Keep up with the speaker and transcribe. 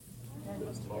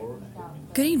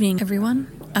Good evening, everyone.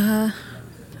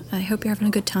 I hope you're having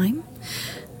a good time.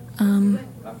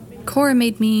 Cora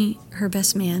made me her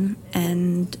best man,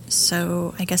 and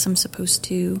so I guess I'm supposed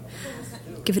to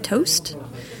give a toast.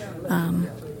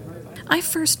 I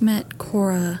first met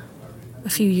Cora a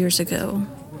few years ago.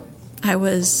 I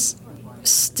was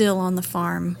still on the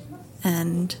farm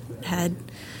and had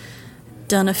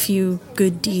done a few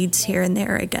good deeds here and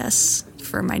there, I guess,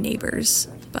 for my neighbors,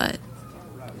 but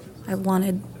I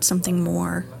wanted something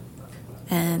more,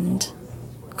 and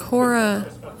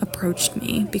Cora approached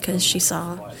me because she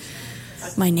saw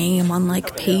my name on,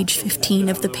 page 15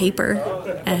 of the paper,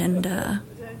 and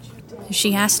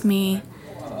she asked me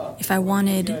if I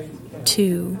wanted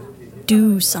to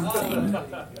do something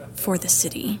for the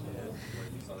city.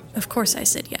 Of course I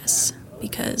said yes,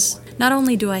 because not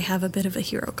only do I have a bit of a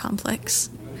hero complex,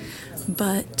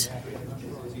 but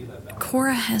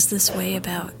Cora has this way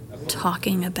about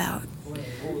talking about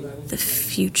the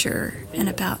future and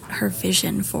about her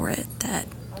vision for it that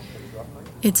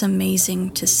it's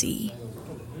amazing to see,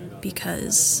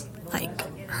 because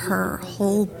her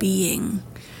whole being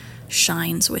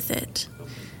shines with it,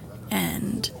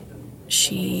 and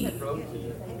she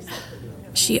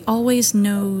always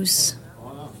knows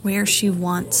where she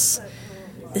wants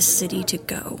the city to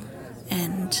go,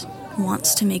 and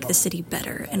wants to make the city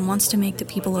better, and wants to make the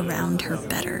people around her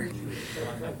better.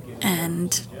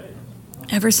 And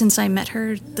ever since I met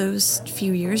her those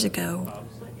few years ago,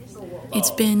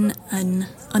 it's been an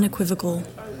unequivocal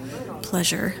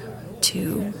pleasure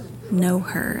to know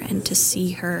her and to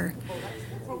see her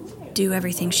do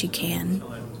everything she can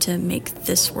to make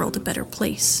this world a better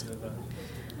place.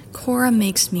 Cora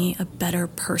makes me a better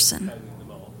person.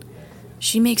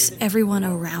 She makes everyone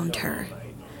around her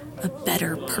a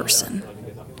better person.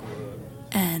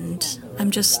 And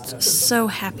I'm just so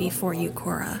happy for you,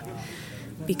 Cora,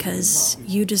 because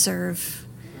you deserve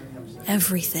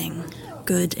everything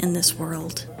good in this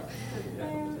world.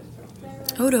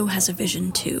 Odo has a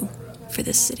vision, too, for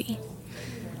this city.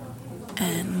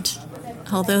 And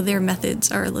although their methods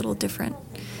are a little different,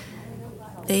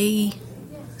 they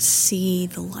see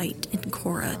the light in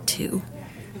Cora, too.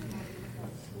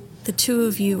 The two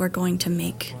of you are going to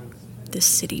make this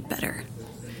city better.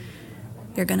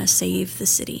 You're going to save the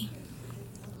city.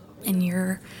 And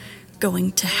you're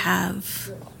going to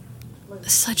have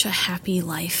such a happy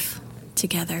life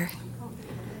together.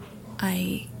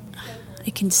 I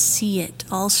can see it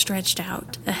all stretched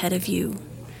out ahead of you,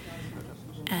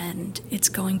 and it's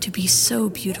going to be so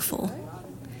beautiful.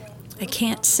 I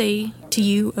can't say to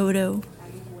you, Odo,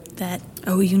 that,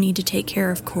 you need to take care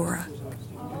of Cora,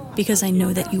 because I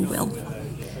know that you will.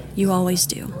 You always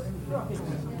do.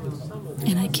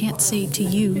 And I can't say to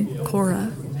you,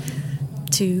 Cora,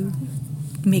 to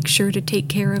make sure to take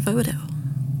care of Odo,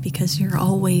 because you're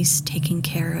always taking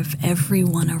care of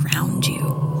everyone around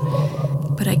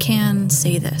you. But I can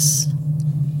say this: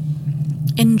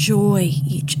 enjoy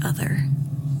each other,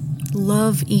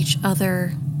 love each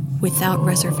other without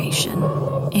reservation,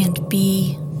 and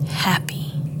be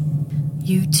happy.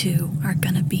 You two are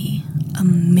gonna be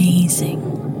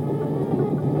amazing.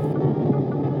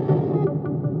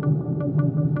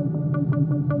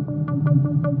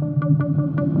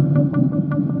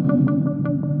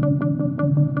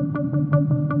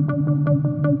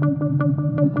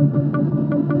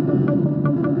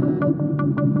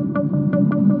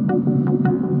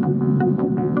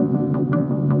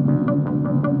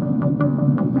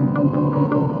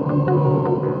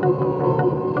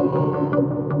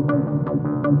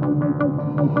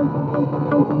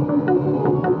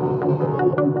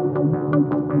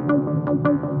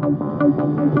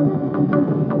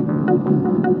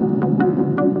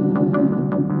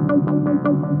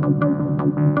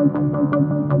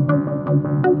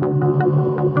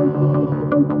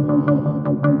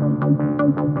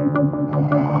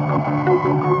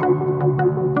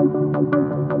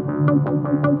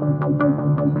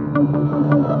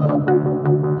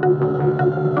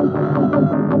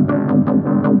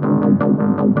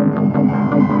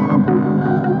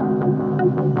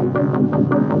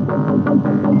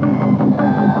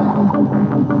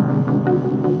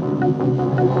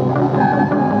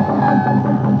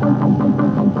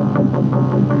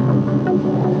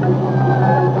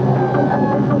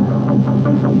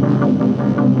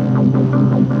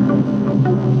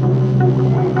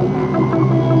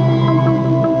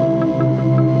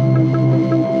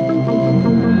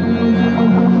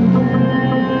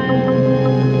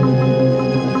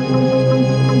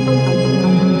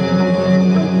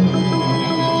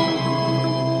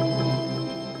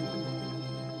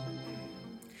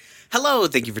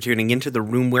 thank you for tuning into The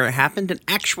Room Where It Happened, an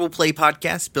actual play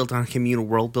podcast built on communal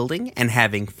world building and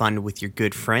having fun with your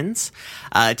good friends.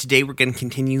 Today we're going to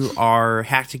continue our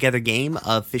hack together game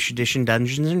of 5th Edition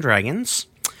Dungeons and Dragons.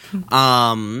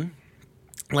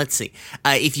 Let's see.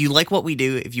 If you like what we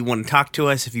do, if you want to talk to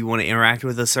us, if you want to interact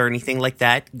with us or anything like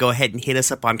that, go ahead and hit us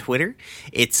up on Twitter.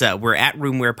 We're at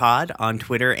RoomWarePod on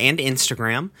Twitter and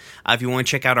Instagram. If you want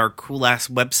to check out our cool-ass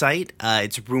website,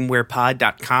 it's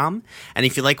roomwarepod.com. And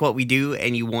if you like what we do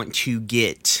and you want to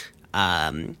get...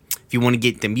 if you want to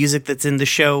get the music that's in the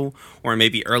show, or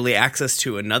maybe early access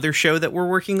to another show that we're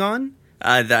working on,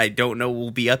 that I don't know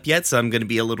will be up yet, so I'm going to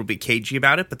be a little bit cagey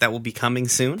about it, but that will be coming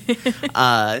soon.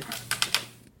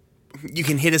 You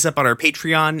can hit us up on our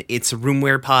Patreon. It's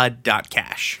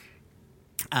roomwarepod.cash.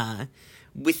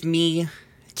 With me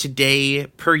today,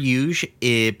 per usual,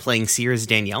 playing Seer is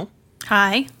Danielle.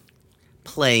 Hi.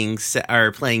 Playing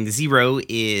Zero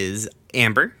is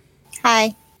Amber.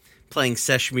 Hi. Playing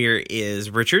Seshmir is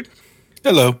Richard.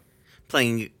 Hello.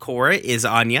 Playing Cora is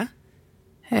Anya.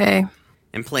 Hey.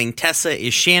 And playing Tessa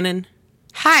is Shannon.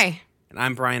 Hi. And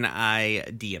I'm Brian. I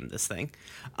DM this thing.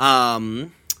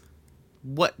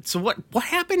 What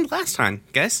happened last time,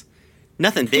 guys?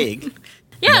 Nothing big.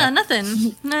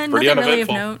 Nothing. Nothing really of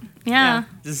note. Yeah.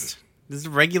 This is a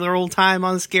regular old time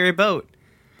on a scary boat.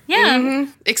 Yeah.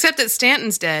 Mm-hmm. Except that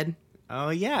Stanton's dead. Oh,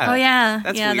 yeah. Oh, yeah.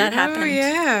 That's yeah, weird. that happened. Oh,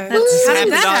 yeah. That's- How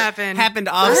did that happen? Happened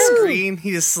off screen. He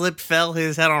just fell, hit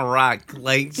his head on a rock.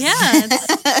 Like, Yeah,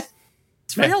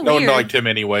 it's real no weird. one liked him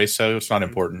anyway, so it's not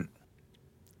important.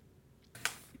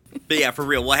 But yeah, for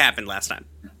real, what happened last time?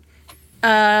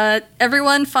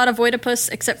 Everyone fought a Voidipus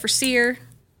except for Seer,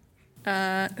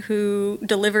 who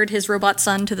delivered his robot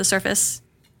son to the surface,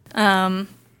 and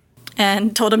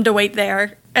told him to wait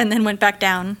there, and then went back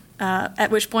down, at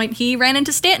which point he ran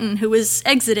into Stanton, who was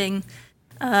exiting,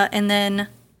 and then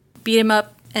beat him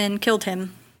up and killed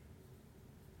him.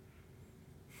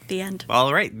 The end.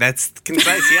 All right, that's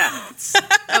concise, yeah.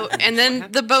 Oh, and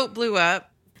then the boat blew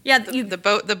up. Yeah,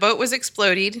 The boat was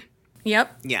exploded.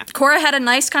 Yep. Yeah. Cora had a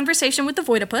nice conversation with the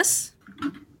Voidipus.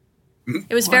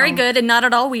 It was very good and not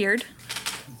at all weird.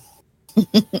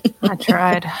 I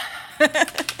tried.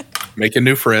 Making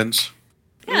new friends.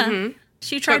 Yeah.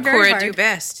 She What tried very Cora hard. do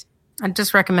best. I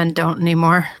just recommend don't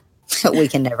anymore. We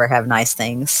can never have nice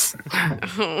things.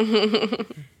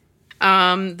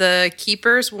 The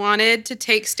keepers wanted to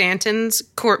take Stanton's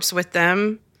corpse with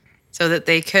them so that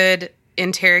they could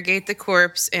interrogate the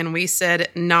corpse, and we said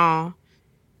nah,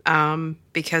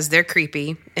 because they're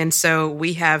creepy, and so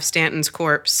we have Stanton's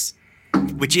corpse.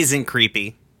 Which isn't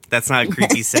creepy. That's not a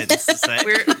creepy sentence to say.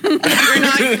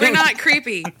 We're not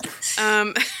creepy.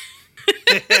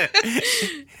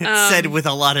 Said with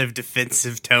a lot of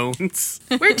defensive tones.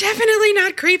 We're definitely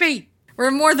not creepy.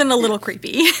 We're more than a little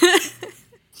creepy.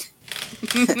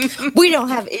 We don't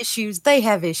have issues. They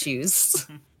have issues.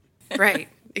 Right.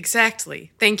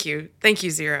 Exactly. Thank you,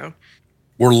 Zero.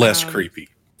 We're less creepy.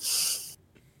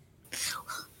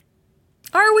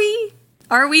 Are we?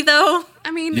 Are we, though?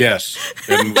 I mean, Yes.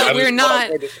 And But that we're is what not- I'm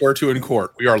going to swear to in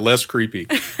court. We are less creepy.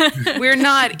 we're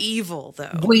not evil,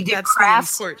 though. We do That's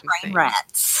crafts the and important train thing.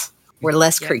 rats. We're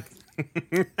less Yep. creepy.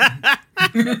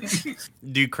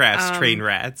 Do crafts, train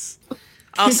rats.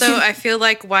 Also, I feel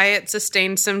like Wyatt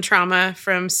sustained some trauma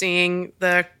from seeing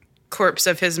the corpse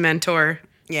of his mentor.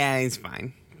 Yeah, he's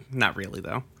fine. Not really,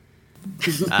 though.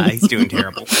 He's doing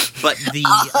terrible. But the...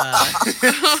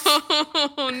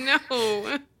 Oh,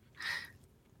 no.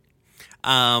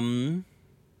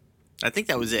 I think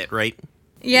that was it, right?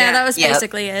 Yeah, Yeah. that was Yep.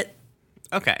 basically it.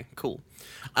 Okay, cool.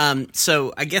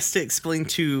 So I guess to explain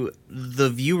to the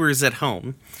viewers at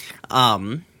home,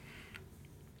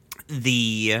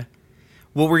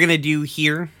 what we're gonna do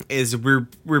here is we're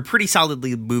pretty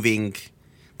solidly moving,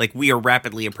 like we are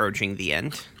rapidly approaching the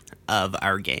end of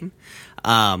our game.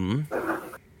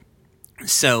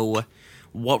 So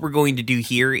what we're going to do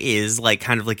here is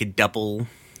kind of a doubled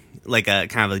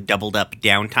up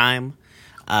downtime,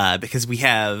 because we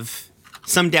have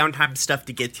some downtime stuff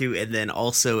to get to, and then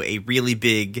also a really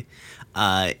big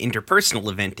interpersonal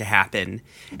event to happen.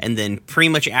 And then pretty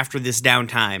much after this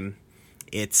downtime,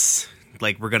 it's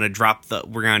we're gonna drop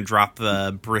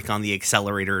the brick on the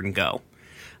accelerator and go.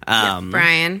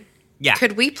 Brian, Yeah.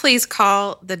 could we please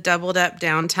call the doubled up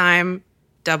downtime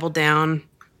double down,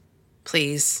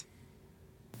 please?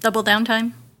 Double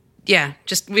downtime. Yeah,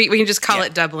 we can just call Yeah.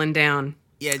 it doubling down.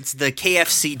 Yeah, it's the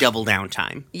KFC double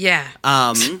downtime. Yeah.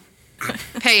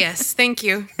 Pay us. Thank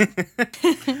you.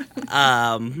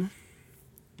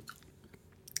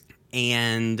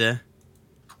 And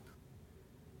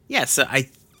yeah, so I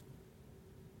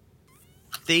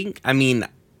think,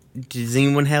 Does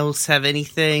anyone else have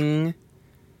anything?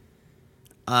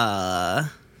 Well,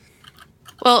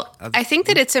 I think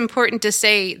that it's important to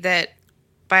say that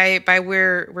by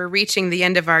we're reaching the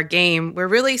end of our game, we're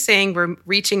really saying we're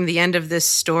reaching the end of this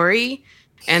story,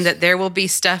 and that there will be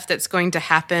stuff that's going to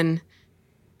happen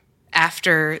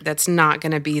after that's not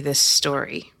going to be this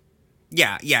story.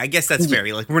 Yeah, I guess that's fair.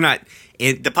 Like, we're not...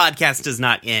 the podcast does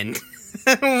not end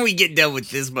when we get done with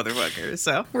this motherfucker,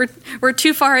 so... We're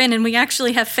too far in, and we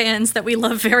actually have fans that we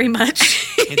love very much.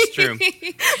 It's true.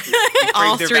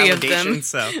 All three of them.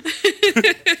 So.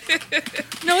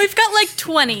 No, we've got like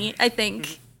 20, I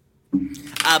think.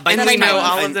 By And this we know time-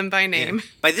 all of them by name. Yeah.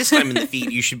 By this time in the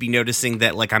feed, you should be noticing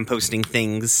that, like, I'm posting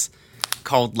things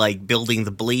called, like, Building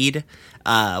the Bleed,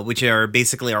 which are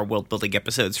basically our world-building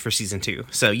episodes for Season 2.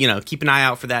 So, keep an eye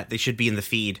out for that. They should be in the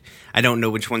feed. I don't know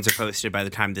which ones are posted by the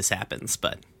time this happens,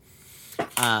 but...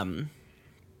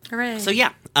 Hooray. So,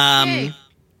 yeah. Yay.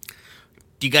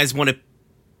 Do you guys want to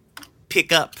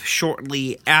pick up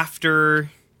shortly after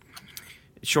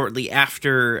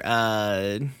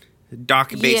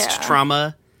doc-based Yeah.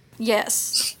 trauma?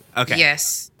 Yes. Okay.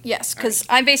 Yes. Yes, because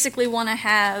I basically want to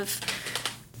have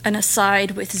an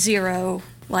aside with Zero,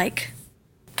 like,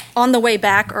 on the way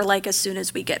back or, like, as soon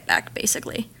as we get back,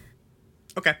 basically.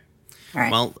 Okay. All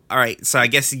right. Well, all right. So I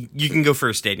guess you can go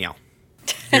first, Danielle.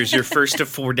 Here's your first of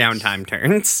 4 downtime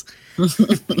turns.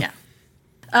 Yeah.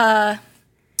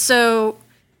 So,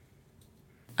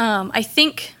 I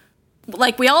think,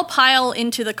 like, we all pile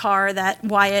into the car that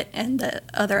Wyatt and the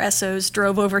other SOs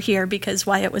drove over here because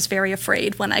Wyatt was very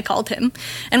afraid when I called him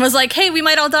and was like, hey, we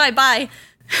might all die, bye.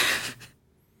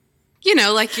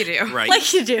 Like you do. Right.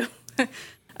 Like you do.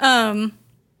 And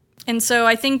so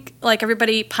I think, like,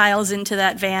 everybody piles into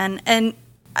that van. And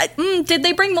did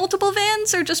they bring multiple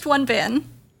vans or just one van?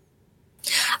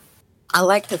 I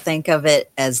like to think of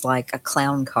it as like a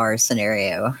clown car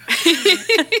scenario.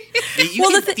 Yeah, you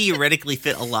can theoretically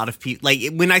fit a lot of people.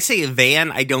 Like, when I say a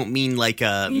van, I don't mean like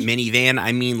a minivan.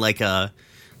 I mean like a...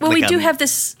 Well, like we do have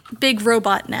this big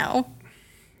robot now.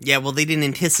 Yeah, well, they didn't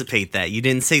anticipate that. You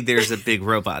didn't say there's a big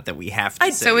robot that we have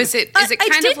to So is it I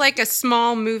kind did- of like a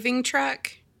small moving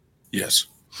truck? Yes.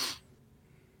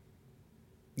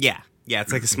 Yeah,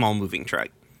 it's like a small moving truck.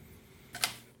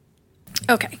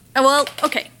 Okay. Well,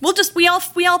 okay. We all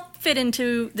fit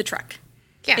into the truck.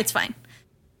 Yeah. It's fine.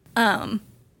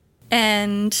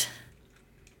 And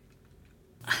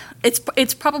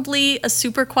it's probably a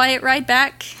super quiet ride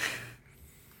back.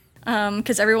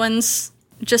 Because everyone's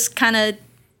just kind of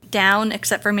down,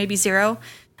 except for maybe Zero.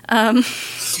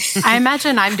 I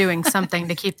imagine I'm doing something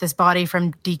to keep this body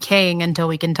from decaying until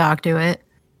we can talk to it.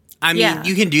 I mean, Yeah.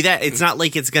 you can do that. It's not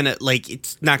like it's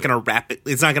not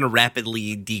gonna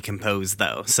rapidly decompose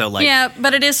though. So like, Yeah,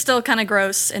 but it is still kind of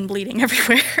gross and bleeding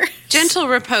everywhere. Gentle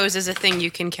repose is a thing you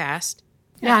can cast.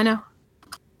 Yeah, I know.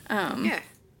 Yeah.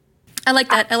 I like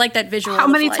that. I like that visual. How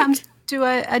of, many like- times do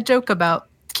I joke about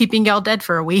keeping y'all dead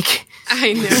for a week?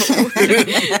 I know.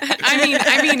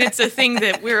 I mean, it's a thing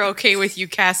that we're okay with you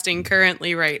casting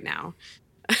currently right now.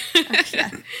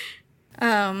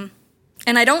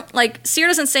 And I don't Seer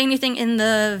doesn't say anything in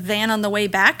the van on the way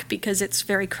back because it's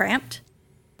very cramped.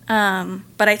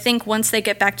 But I think once they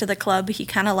get back to the club, he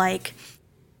kind of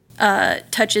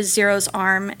touches Zero's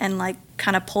arm and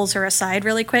kind of pulls her aside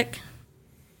really quick.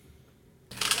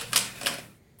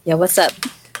 Yeah, what's up?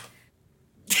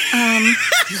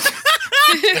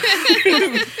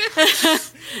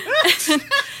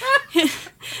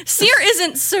 Seer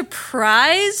isn't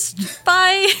surprised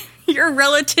by your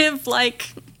relative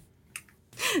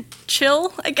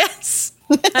chill, I guess.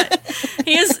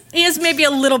 He is maybe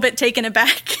a little bit taken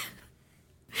aback.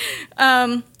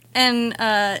 And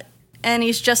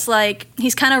he's just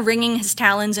he's kind of wringing his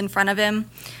talons in front of him,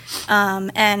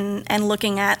 and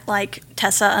looking at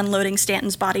Tessa unloading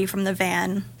Stanton's body from the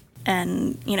van,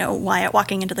 and Wyatt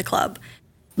walking into the club.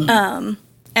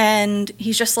 And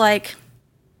he's just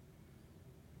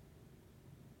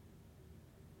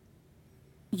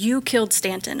you killed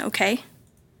Stanton, okay?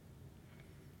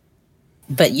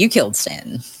 But you killed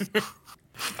Stanton.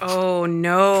 Oh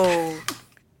no.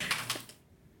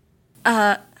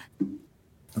 I'm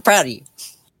proud of you.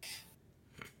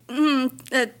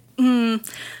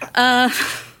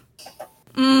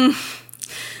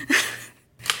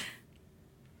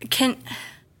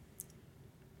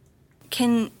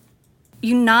 Can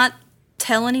you not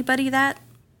tell anybody that?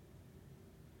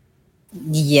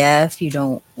 Yeah, if you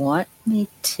don't want me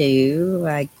to,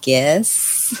 I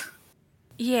guess.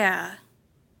 Yeah.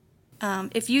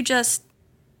 If you just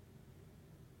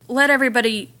let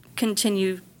everybody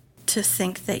continue to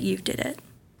think that you did it.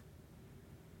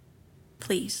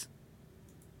 Please.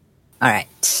 All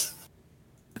right.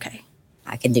 Okay.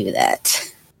 I can do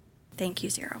that. Thank you,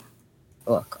 Zero.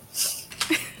 You're welcome.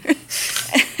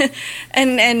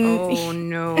 And Oh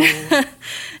no.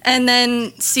 and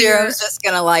then Zero's just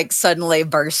going to like suddenly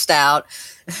burst out.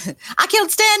 I killed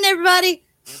Stanton, everybody.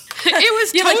 It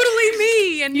was You, like, totally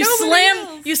me, and nobody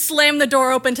else. you slam the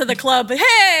door open to the club.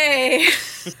 Hey!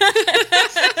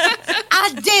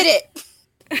 I did it.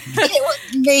 It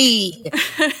was me.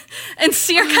 And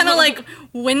Seer kind of like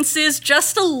winces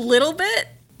just a little bit,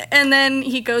 and then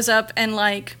he goes up and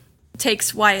like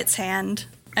takes Wyatt's hand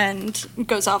and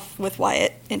goes off with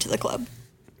Wyatt into the club.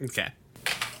 Okay.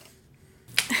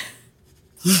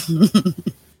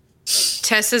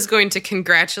 Tess is going to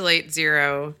congratulate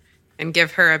Zero and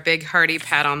give her a big hearty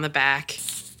pat on the back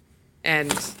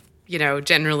and,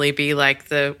 generally be like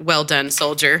the well done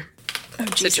soldier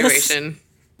situation.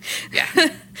 Yeah.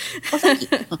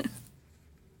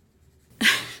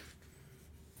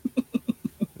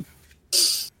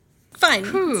 Fine.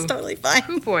 Whew. It's totally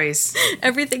fine. Boys.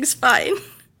 Everything's fine.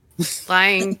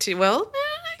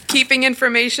 Keeping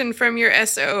information from your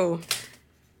SO.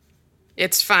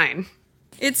 It's fine.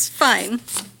 It's fine.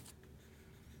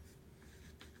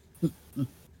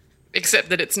 Except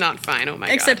that it's not fine. Oh my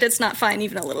god. Except it's not fine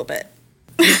even a little bit.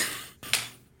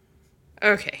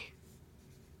 Okay.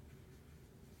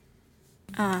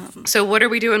 So what are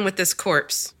we doing with this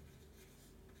corpse?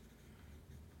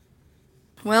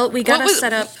 Well, we gotta What was-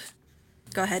 set up.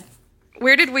 Go ahead.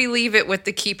 Where did we leave it with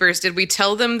the keepers? Did we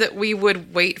tell them that we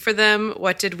would wait for them?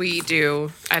 What did we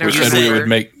do? I don't We said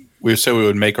remember. we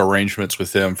would make arrangements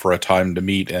with them for a time to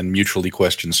meet and mutually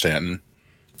question Stanton.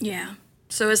 Yeah.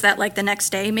 So is that like the next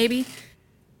day, maybe?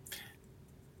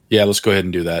 Yeah, let's go ahead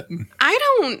and do that. I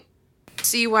don't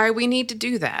see why we need to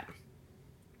do that.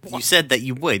 You said that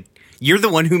you would. You're the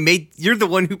one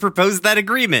who proposed that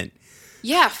agreement.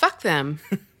 Yeah, fuck them.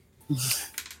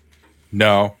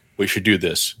 No, we should do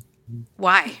this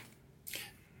Why?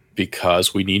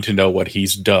 because we need to know what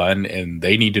he's done and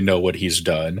they need to know what he's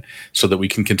done so that we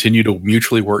can continue to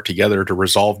mutually work together to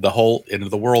resolve the whole end of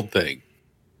the world thing.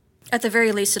 At the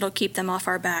very least, it'll keep them off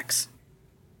our backs.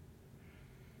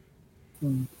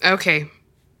 Okay.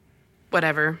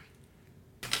 Whatever.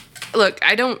 Look,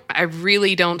 I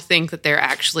really don't think that they're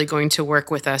actually going to work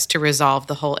with us to resolve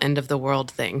the whole end of the world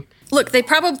thing. Look, they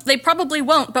probably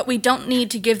won't, but we don't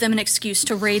need to give them an excuse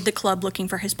to raid the club looking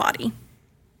for his body.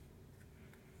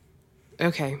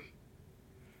 Okay.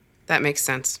 That makes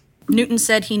sense. Newton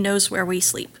said he knows where we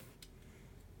sleep.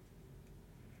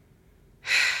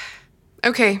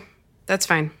 Okay. That's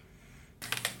fine.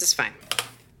 That's fine.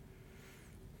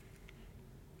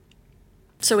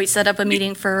 So we set up a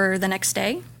meeting for the next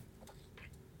day?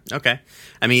 Okay.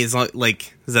 I mean,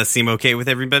 does that seem okay with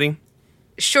everybody?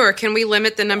 Sure. Can we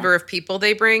limit the number of people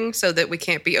they bring so that we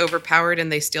can't be overpowered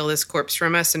and they steal this corpse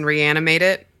from us and reanimate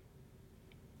it?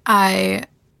 I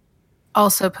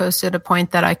also posted a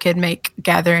point that I could make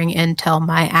gathering intel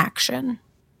my action.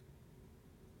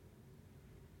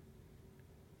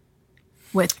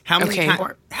 With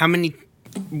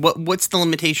What's the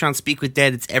limitation on Speak with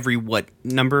Dead? It's every what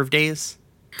number of days?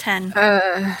 10.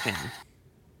 10.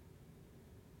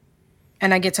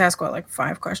 And I get to ask,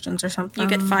 5 questions or something? You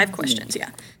get 5 questions,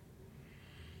 yeah.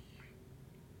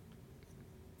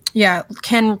 Yeah,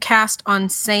 can cast on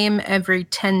same every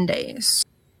 10 days.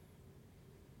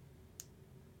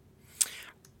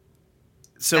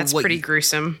 So That's pretty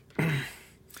gruesome.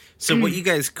 So what you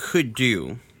guys could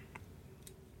do,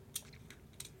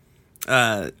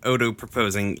 Odo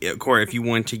proposing, Cora, if you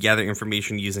want to gather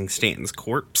information using Stanton's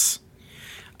corpse,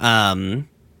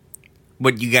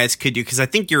 what you guys could do, because I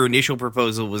think your initial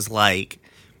proposal was like,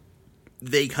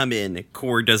 they come in,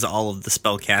 Cora does all of the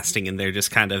spell casting, and they're just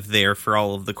kind of there for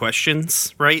all of the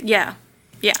questions, right? Yeah.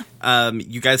 Yeah.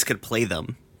 You guys could play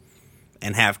them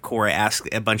and have Cora ask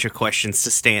a bunch of questions to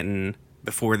Stanton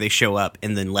before they show up,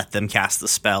 and then let them cast the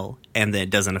spell, and then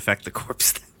it doesn't affect the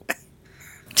corpse that way.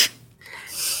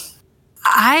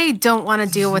 I don't want to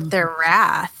deal with their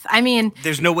wrath. I mean,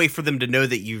 There's no way for them to know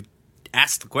that you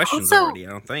asked the questions Also- already,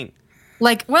 I don't think.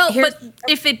 Well, here's- but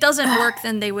if it doesn't work,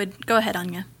 then they would... Go ahead,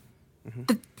 Anya.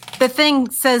 the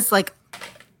thing says,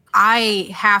 I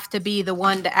have to be the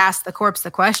one to ask the corpse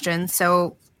the question.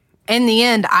 So in the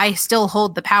end, I still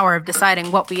hold the power of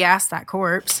deciding what we ask that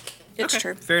corpse. It's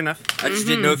true. Fair enough. I just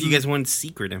didn't know if you guys wanted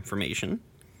secret information.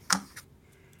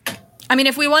 I mean,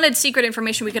 if we wanted secret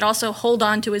information, we could also hold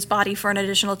on to his body for an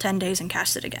additional 10 days and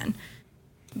cast it again.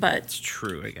 But It's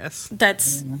true, I guess.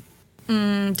 that's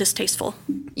distasteful.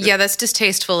 Yeah, that's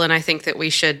distasteful, and I think that we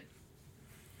should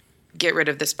get rid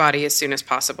of this body as soon as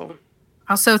possible.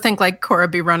 I also think Cora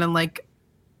be running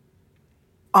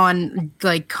on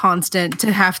like constant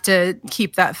to have to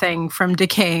keep that thing from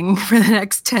decaying for the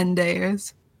next 10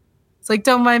 days. It's like,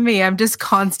 don't mind me. I'm just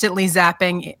constantly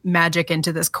zapping magic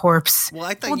into this corpse. Well,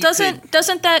 I thought Well, you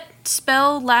doesn't that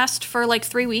spell last for like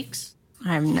 3 weeks?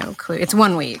 I have no clue. It's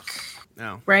 1 week,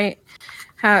 No. right?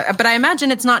 But I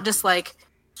imagine it's not just like,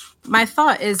 my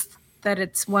thought is that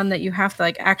it's one that you have to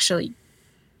like actually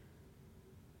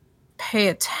pay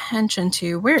attention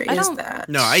to. Where is that?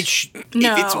 No,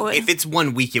 No. If it's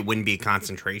 1 week, it wouldn't be a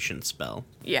concentration spell.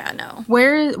 Yeah, no.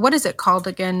 What is it called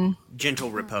again?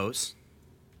 Gentle repose.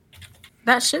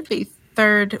 That should be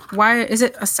 3rd. Why is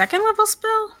it a 2nd level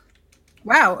spell?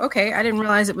 Wow, okay. I didn't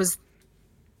realize it was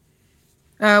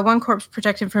 1 corpse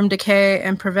protected from decay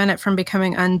and prevent it from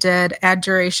becoming undead. Add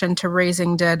duration to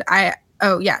raising dead.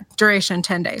 Duration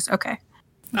 10 days. Okay.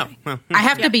 Oh, well, I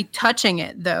have to be touching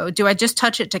it though. Do I just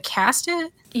touch it to cast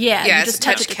it? Yeah, Yeah, you it's just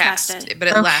touch touch it to cast, cast it. but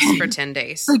it lasts for 10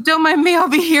 days. Like, don't mind me. I'll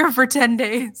be here for 10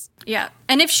 days. Yeah,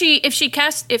 and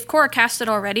if Cora cast it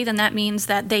already, then that means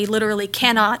that they literally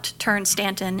cannot turn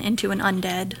Stanton into an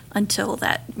undead until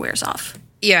that wears off.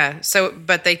 Yeah,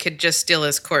 but they could just steal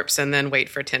his corpse and then wait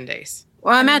for 10 days.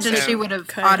 Well, I imagine So- she would have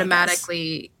Could, I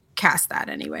automatically cast that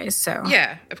anyways. So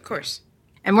Yeah, of course.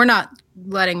 and we're not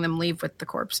letting them leave with the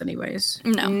corpse anyways.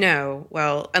 No, No,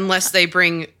 well, unless they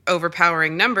bring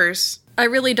overpowering numbers. I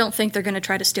really don't think they're going to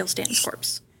try to steal Stanton's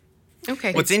corpse.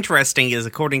 Okay. what's interesting is,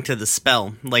 according to the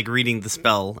spell, like reading the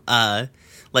spell,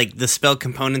 like the spell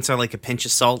components are like a pinch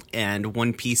of salt and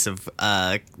 1 piece of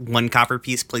 1 copper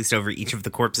piece placed over each of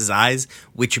the corpse's eyes,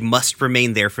 which must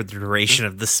remain there for the duration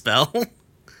of the spell,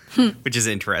 which is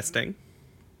interesting.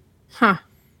 Huh.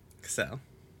 So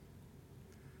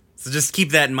just keep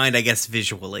that in mind, I guess,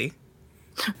 visually.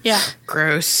 Yeah.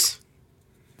 Gross.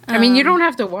 I mean, you don't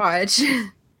have to watch.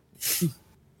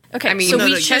 Okay. I mean,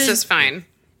 so chess is fine.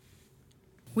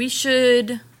 we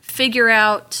should figure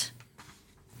out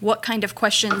what kind of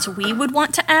questions we would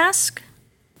want to ask,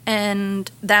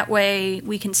 and that way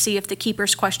we can see if the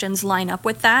keeper's questions line up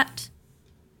with that.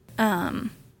 And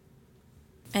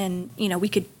we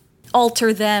could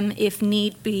alter them if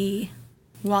need be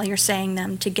while you're saying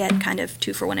them to get kind of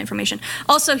 2-for-1 information.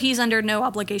 Also, he's under no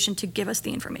obligation to give us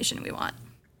the information we want.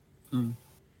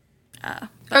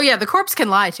 Oh yeah, the corpse can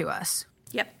lie to us.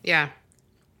 Yep. Yeah.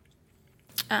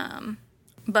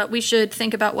 But we should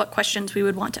think about what questions we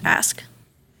would want to ask.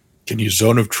 Can you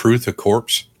zone of truth a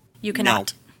corpse? You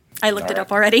cannot. I looked it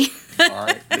up already. All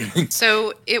right.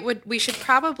 So we should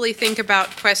probably think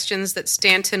about questions that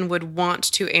Stanton would want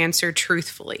to answer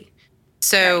truthfully.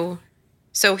 So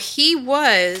he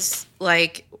was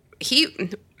like he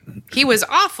was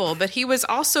awful, but he was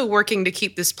also working to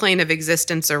keep this plane of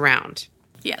existence around.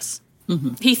 Yes.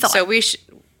 He thought. So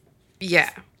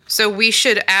So we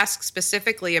should ask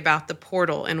specifically about the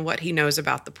portal and what he knows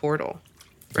about the portal.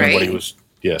 Right? And what he was,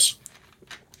 yes.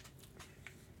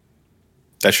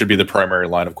 That should be the primary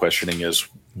line of questioning is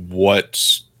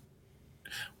what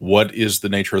is the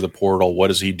nature of the portal?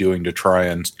 What is he doing to try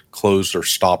and close or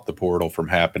stop the portal from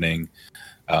happening?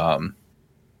 Those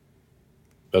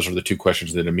are the 2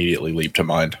 questions that immediately leap to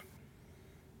mind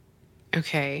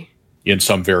Okay. in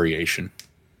some variation.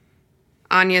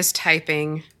 Anya's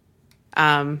typing.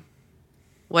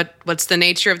 What's the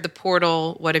nature of the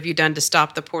portal? What have you done to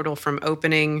stop the portal from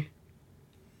opening?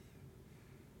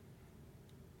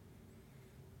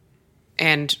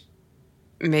 And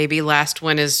maybe last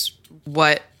one is,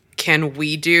 what can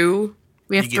we do?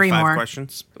 We have You get 3 5 more.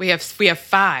 questions. We have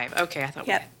 5. Okay, I thought.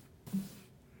 Yep.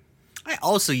 I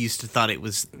also used to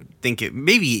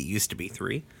maybe it used to be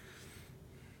 3.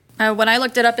 When I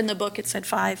looked it up in the book, it said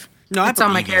 5. No, It's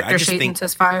on my believe you. I character just sheet and think it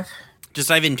says 5.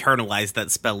 I've internalized that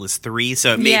spell as 3,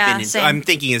 so it may have been. same. I'm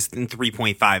thinking is in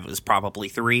 3.5 it was probably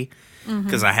 3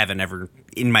 because I haven't ever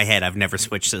in my head I've never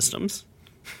switched systems.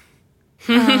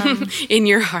 In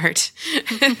your heart.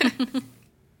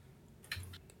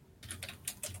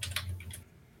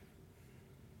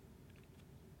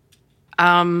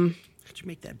 How'd you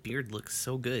make that beard look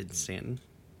so good, Stanton?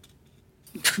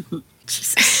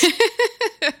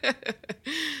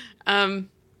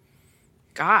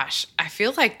 Gosh, I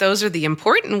feel like those are the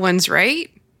important ones, right?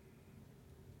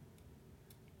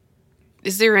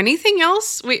 Is there anything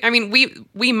else?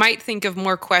 We might think of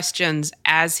more questions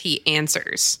as he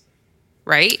answers,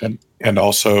 right? And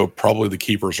also probably the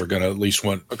keepers are going to at least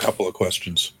want a couple of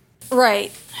questions.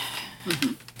 Right.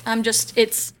 I'm just,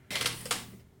 it's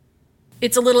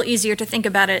a little easier to think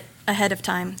about it ahead of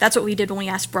time. That's what we did when we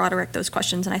asked Broderick those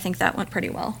questions, and I think that went pretty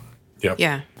well. Yep.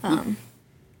 Yeah.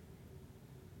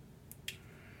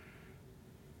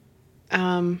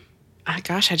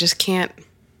 Gosh, I just can't.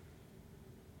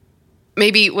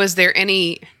 maybe was there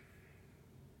any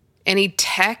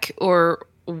tech or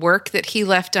work that he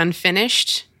left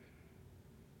unfinished?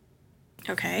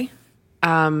 Okay.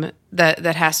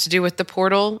 That has to do with the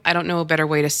portal. I don't know a better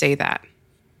way to say that.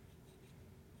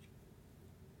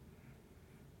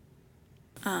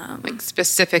 Like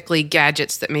specifically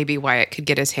gadgets that maybe Wyatt could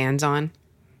get his hands on.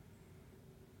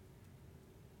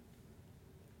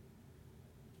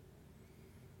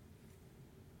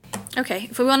 Okay,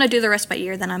 if we want to do the rest by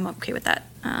ear, then I'm okay with that.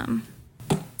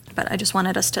 But I just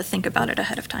wanted us to think about it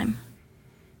ahead of time.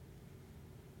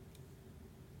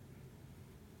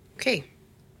 Okay.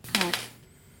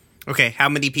 Okay, how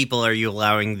many people are you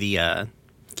allowing the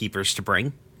keepers to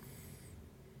bring?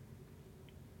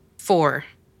 4.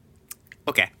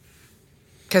 Okay.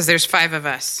 Because there's 5 of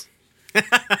us.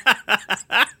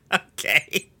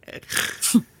 Okay.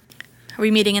 Are we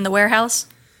meeting in the warehouse?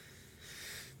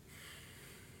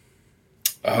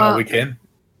 We can.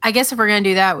 I guess if we're going to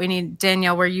do that, we need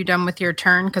Danielle. Were you done with your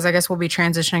turn? Because I guess we'll be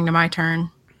transitioning to my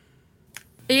turn.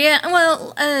 Yeah,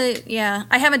 well, yeah.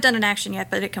 I haven't done an action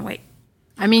yet, but it can wait.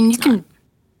 I mean, you can.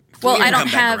 Well, We I can don't come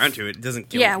have. back around to it. It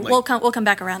doesn't. Yeah, we'll come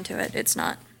back around to it. It's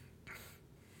not.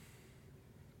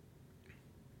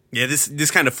 Yeah,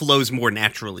 this kind of flows more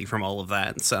naturally from all of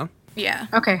that. So Yeah.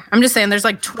 Okay, I'm just saying there's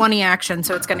like 20 actions,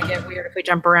 so it's going to get weird if we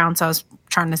jump around. So I was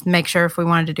trying to make sure if we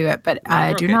wanted to do it, but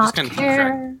I we're do okay, not just kinda keep track.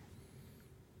 care.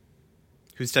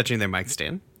 who's touching their mic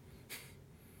stand?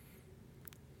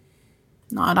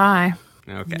 Not I.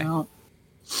 Okay. No.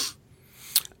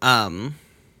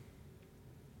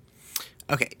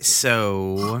 Okay,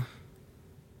 so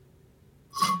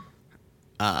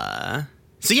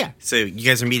so you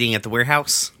guys are meeting at the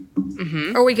warehouse?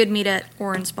 Or we could meet at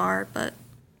Oren's Bar, but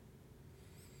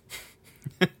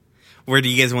Where do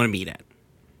you guys want to meet at?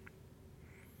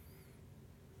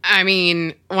 I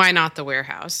mean, why not the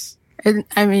warehouse?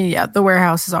 I mean, yeah, the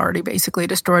warehouse is already basically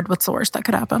destroyed. What's the worst that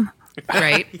could happen?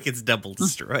 Right? It gets double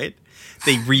destroyed.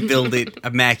 They rebuild it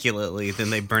immaculately, then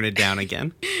they burn it down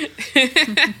again.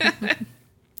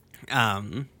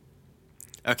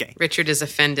 Okay. Richard is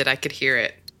offended. I could hear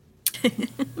it.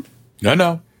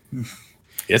 No.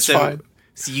 It's fine.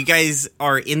 So you guys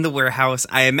are in the warehouse.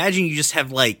 I imagine you just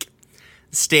have like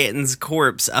Stanton's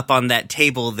corpse up on that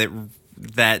table that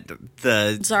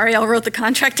the Zariel wrote the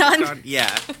contract on.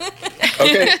 yeah.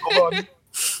 Okay, hold on.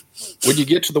 When you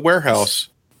get to the warehouse,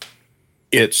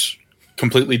 it's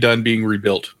completely done being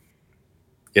rebuilt.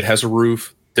 It has a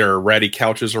roof. There are ratty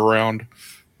couches around.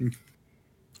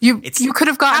 You It's- could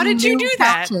have gotten. How did you new do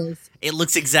that? couches. It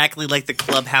looks exactly like the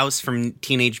clubhouse from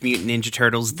Teenage Mutant Ninja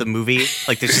Turtles, the movie.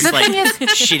 Like there's just like thing is,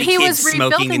 shitty he was kids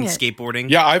smoking rebuilding and it. skateboarding.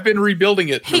 Yeah, I've been rebuilding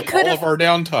it He through all could've- of our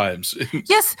downtimes.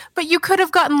 Yes, but you could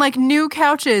have gotten like new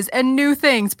couches and new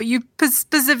things, but you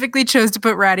specifically chose to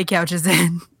put ratty couches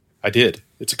in. I did.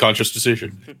 It's a conscious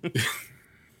decision.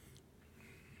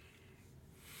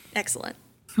 Excellent.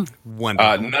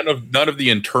 Wonderful. None of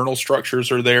the internal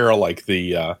structures are there, like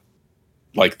the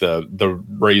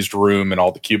raised room and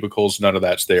all the cubicles. None of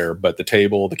that's there, but the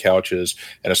table, the couches,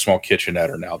 and a small kitchenette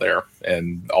are now there,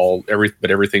 and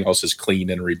everything else is clean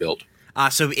and rebuilt.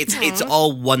 So it's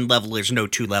all one level. There's no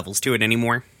 2 levels to it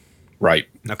anymore. Right,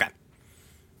 Okay.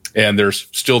 and there's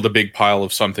still the big pile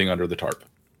of something under the tarp.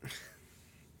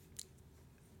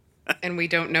 And we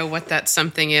don't know what that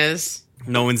something is.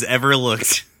 No one's ever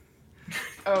looked.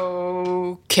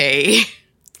 Okay.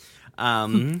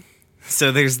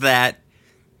 So there's that.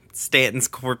 Stanton's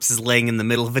corpse is laying in the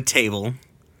middle of a table.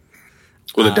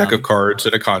 With a deck of cards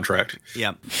and a contract.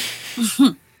 Yep.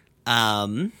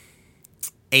 And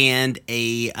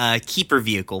a keeper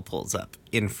vehicle pulls up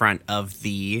in front of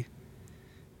the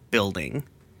building.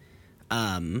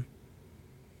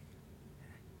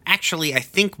 Actually, I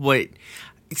think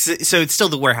so it's still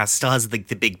the warehouse. It still has like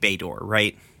the big bay door,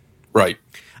 right? Right.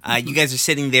 You guys are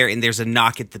sitting there, and there's a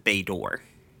knock at the bay door.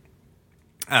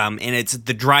 And it's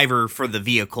the driver for the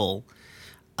vehicle,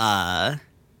 like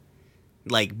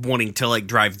wanting to like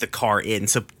drive the car in,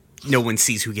 so no one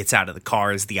sees who gets out of the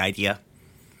car. Is the idea?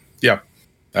 Yeah.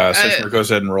 Seshmir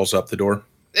goes ahead and rolls up the door.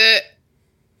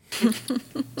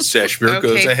 Seshmir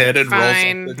goes Okay, ahead and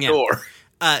fine. rolls up the Yeah. door.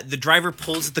 The driver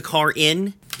pulls the car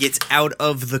in, gets out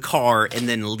of the car, and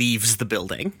then leaves the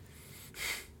building.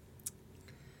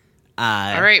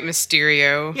 All right,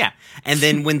 Mysterio. Yeah, and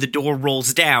then when the door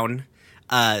rolls down,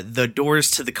 the doors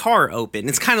to the car open.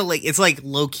 It's kind of like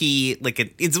low key,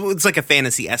 it's like a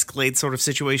fantasy Escalade sort of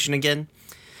situation again.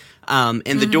 And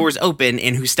the doors open,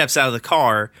 and who steps out of the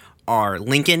car are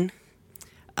Lincoln,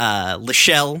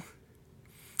 Lachelle,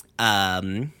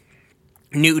 Newton,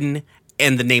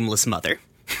 and the nameless mother.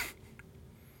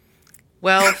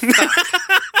 Well,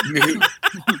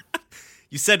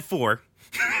 You said 4.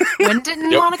 When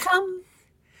didn't you want to come?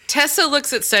 Tessa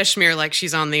looks at Seshmir like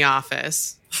she's on The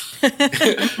Office.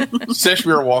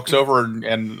 Seshmir walks over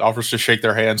and offers to shake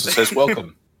their hands and says,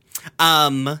 "Welcome."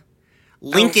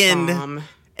 Lincoln, Mom.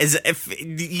 as if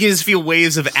you just feel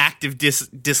waves of active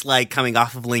dislike coming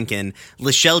off of Lincoln.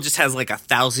 Lachelle just has like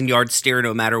 1,000-yard stare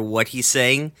no matter what he's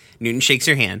saying. Newton shakes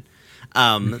her hand.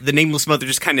 The nameless mother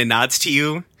just kind of nods to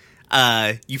you.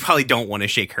 You probably don't want to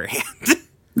shake her hand.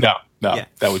 No, Yeah.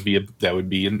 that would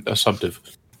be assumptive.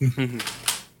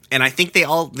 And I think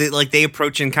they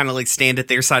approach and kind of like stand at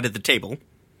their side of the table.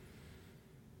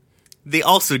 They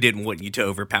also didn't want you to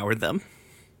overpower them.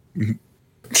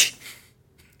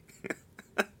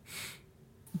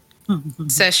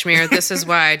 Seshmir, this is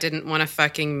why I didn't want to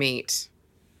fucking meet.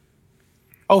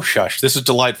 Oh, shush! This is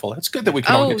delightful. It's good that we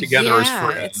can all get together as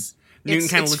friends. Newton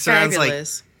kind of looks around and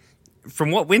is like,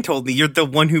 from what Wynn told me, you're the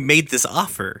one who made this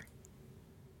offer.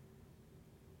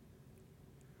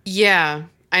 Yeah,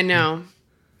 I know.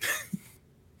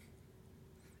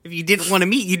 If you didn't want to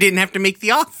meet, you didn't have to make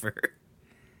the offer.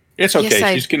 It's okay.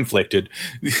 Yes, She's conflicted.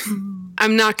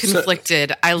 I'm not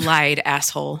conflicted. I lied,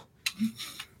 asshole.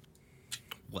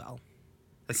 Well,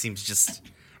 that seems just...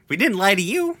 We didn't lie to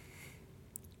you.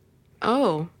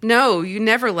 Oh, no, you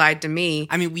never lied to me.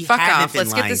 I mean, we Fuck haven't off. been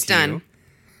Let's get lying this to you. done.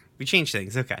 We changed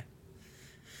things. Okay.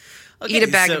 Eat a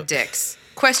bag of dicks.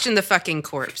 Question the fucking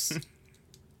corpse.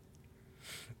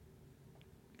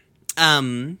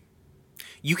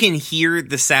 You can hear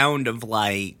the sound of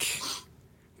like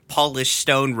polished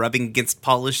stone rubbing against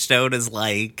polished stone as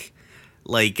like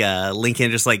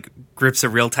Lincoln just like grips a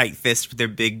real tight fist with their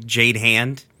big jade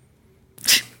hand.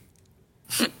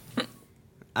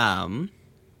 No,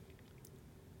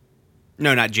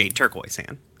 not jade, turquoise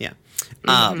hand. Yeah.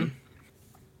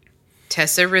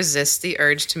 Tessa resists the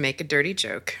urge to make a dirty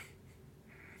joke.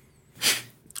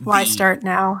 Why start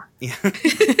now? Yeah.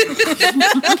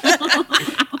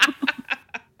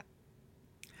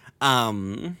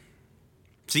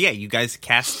 So yeah, you guys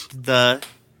cast the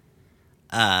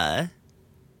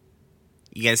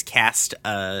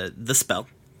spell.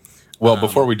 Well,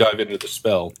 before we dive into the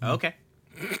spell, Okay.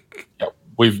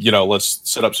 let's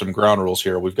set up some ground rules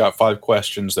here. We've got 5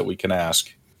 questions that we can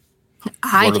ask.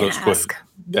 I What are can those ask. questions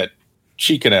that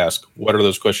she can ask? What are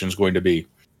those questions going to be?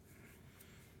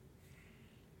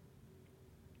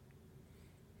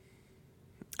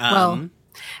 Well,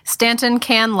 Stanton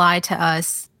can lie to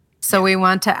us, so we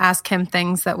want to ask him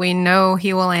things that we know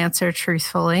he will answer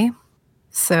truthfully.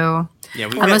 So, yeah,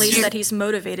 we Or at Unless least you- that he's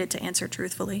motivated to answer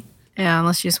truthfully. yeah,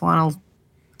 unless you just want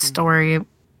a story,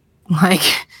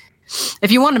 like,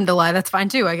 if you want him to lie, that's fine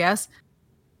too, I guess.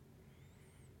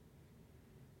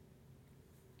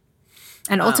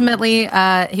 And ultimately,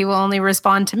 he will only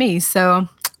respond to me, so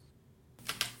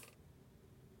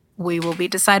we will be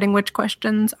deciding which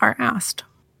questions are asked.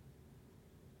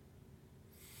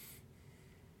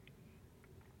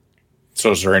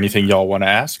 So, is there anything y'all want to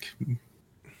ask?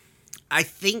 I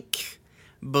think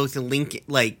both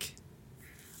Lincoln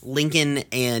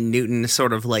and Newton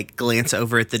sort of like glance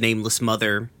over at the nameless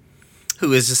mother,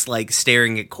 who is just like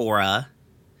staring at Cora.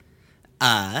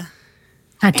 I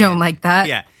don't like that.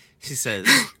 Yeah, she says,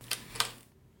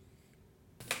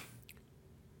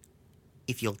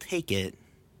 "If you'll take it,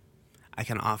 I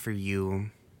can offer you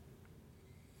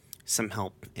some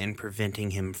help in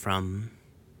preventing him from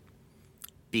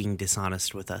being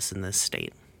dishonest with us in this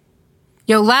state."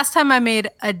 Yo, last time I made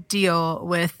a deal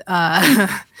with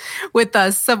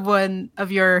someone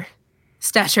of your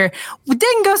stature, it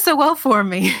didn't go so well for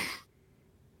me.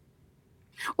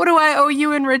 What do I owe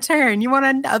you in return? You want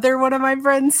another one of my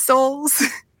friend's souls?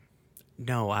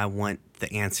 No, I want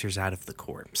the answers out of the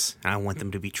corpse. I want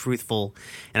them to be truthful,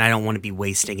 and I don't want to be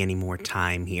wasting any more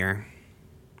time here.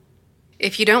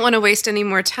 If you don't want to waste any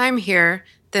more time here,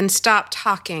 then stop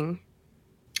talking.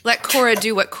 Let Cora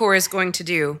do what Cora is going to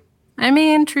do. I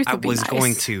mean, truth I would be was nice.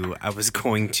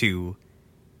 going to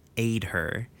aid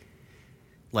her.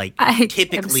 Like I am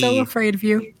typically so afraid of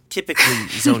you. typically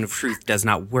Zone of Truth does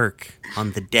not work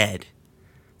on the dead.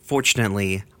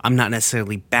 Fortunately, I'm not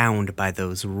necessarily bound by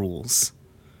those rules.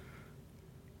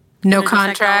 No Would it affect all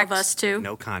contract. of us too.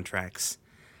 No contracts.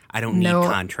 I don't No. need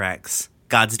contracts.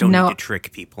 Gods don't No. need to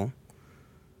trick people.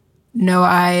 No,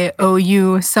 I owe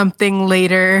you something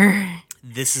later.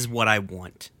 This is what I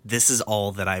want. This is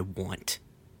all that I want.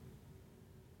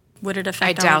 Would it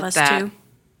affect I all of doubt us that. too?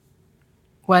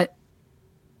 What?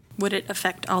 Would it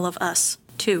affect all of us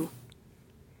too?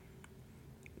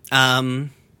 Well,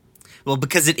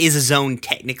 because it is a zone,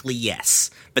 technically, yes.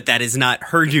 But that is not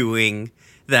her doing.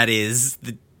 That is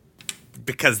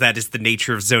because that is the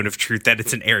nature of Zone of Truth, that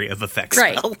it's an area of effect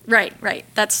Right, spell. right.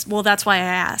 That's why I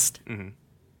asked.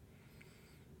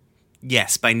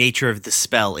 Yes, by nature of the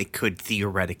spell, it could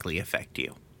theoretically affect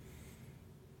you.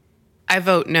 I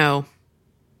vote no.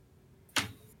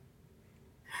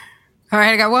 All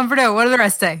right, I got one for no. What do the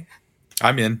rest say?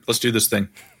 I'm in. Let's do this thing.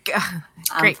 I'm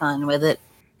Great. fine with it.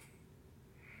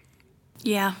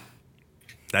 Yeah.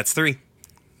 That's 3.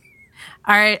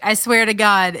 All right, I swear to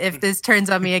God, if this turns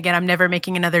on me again, I'm never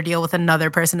making another deal with another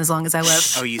person as long as I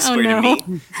live. Oh, you swear no. to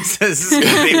me? This is gonna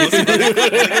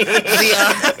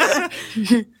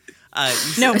be-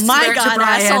 No, I my swear to God,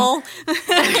 Brian.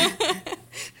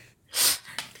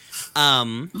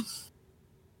 asshole.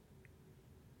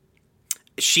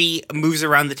 She moves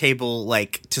around the table,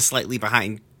 like, to slightly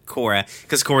behind Cora,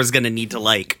 because Cora's gonna need to,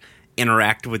 like,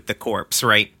 interact with the corpse,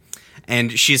 right?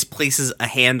 And she just places a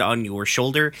hand on your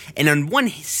shoulder, and in one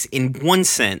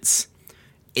sense,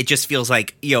 it just feels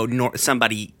like,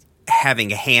 somebody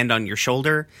having a hand on your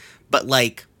shoulder, but,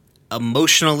 like,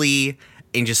 emotionally,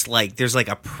 and just, like, there's, like,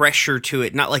 a pressure to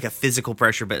it, not like a physical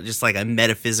pressure, but just, like, a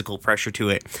metaphysical pressure to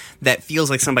it, that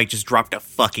feels like somebody just dropped a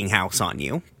fucking house on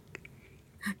you.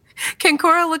 Can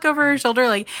Cora look over her shoulder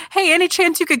like, hey, any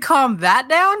chance you could calm that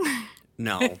down?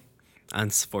 No,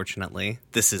 unfortunately,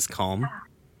 this is calm.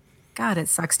 God, it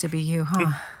sucks to be you,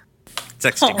 huh? It's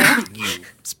actually you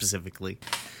specifically.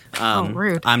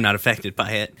 Rude. I'm not affected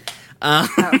by it.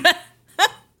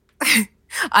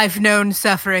 I've known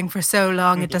suffering for so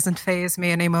long, it doesn't faze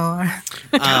me anymore.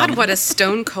 God, what a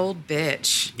stone cold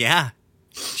bitch. Yeah,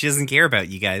 she doesn't care about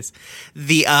you guys.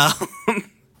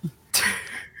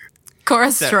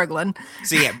 Cora's struggling.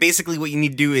 So yeah, basically what you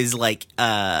need to do is like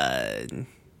cast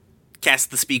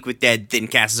the Speak with Dead, then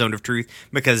cast Zone of Truth,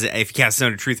 because if you cast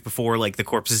Zone of Truth before, like, the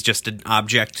corpse is just an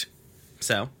object.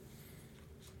 So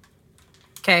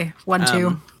Okay, 1,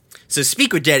 2. So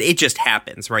Speak with Dead, it just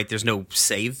happens, right? There's no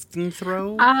save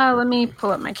throw. Let me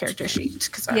pull up my character sheet.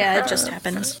 Yeah, it just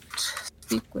happens.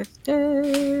 Speak with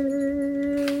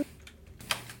dead.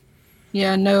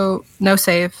 Yeah, no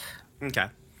save. Okay.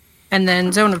 And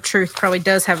then Zone of Truth probably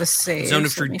does have a save. Zone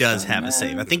of so let Truth me does find have a that.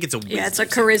 save. I think it's a Yeah, it's a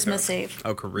wisdom charisma throw. save.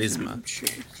 Oh,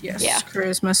 charisma. Yes, Yeah.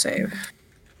 charisma save.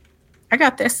 I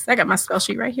got this. I got my spell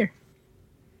sheet right here.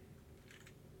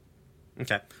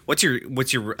 Okay. What's your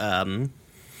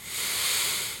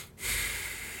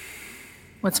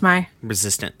What's my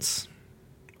resistance?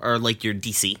 Or like your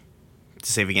DC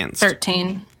to save against?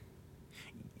 13?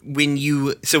 When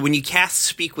you cast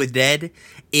Speak with Dead,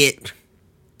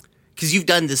 because you've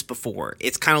done this before,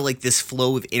 it's kind of like this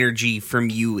flow of energy from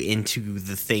you into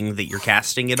the thing that you're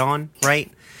casting it on,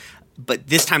 right? But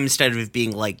this time, instead of it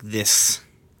being like this,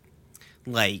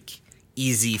 like,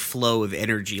 easy flow of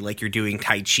energy, like you're doing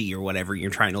Tai Chi or whatever,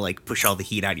 you're trying to, like, push all the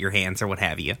heat out of your hands or what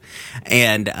have you.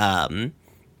 And,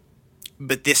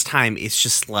 but this time, it's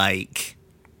just like,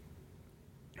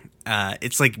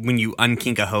 it's like when you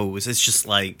unkink a hose, it's just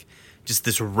like, just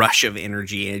this rush of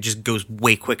energy, and it just goes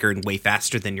way quicker and way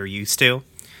faster than you're used to.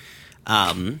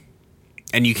 And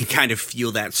you can kind of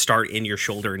feel that start in your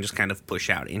shoulder and just kind of push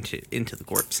out into the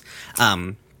corpse.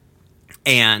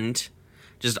 And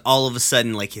just all of a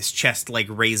sudden, like, his chest, like,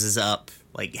 raises up,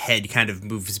 like, head kind of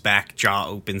moves back, jaw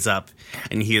opens up,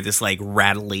 and you hear this, like,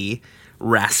 rattly,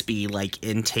 raspy, like,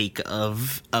 intake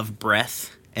of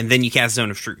breath. And then you cast Zone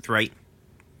of Truth, right?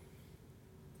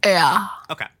 Yeah.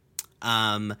 Okay.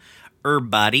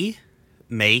 Everybody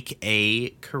make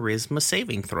a charisma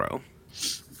saving throw.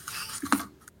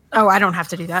 Oh, I don't have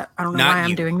to do that. I don't know Not why you.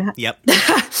 I'm doing that. Yep.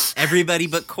 Everybody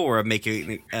but Cora make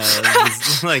a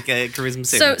like a charisma saving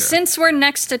So throw. since we're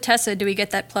next to Tessa, do we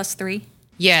get that +3?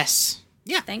 Yes.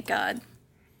 Yeah. Thank God.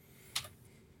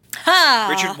 Ha!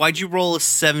 Richard, why'd you roll a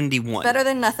 71? Better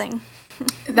than nothing.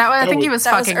 I think he was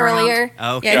That was fucking around. earlier.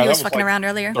 Oh, okay. Yeah, Yeah, he that was was fucking like around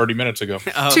earlier. 30 minutes ago.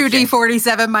 Oh, okay.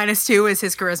 2d47 minus 2 is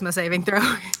his charisma saving throw.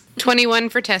 21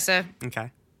 for Tessa.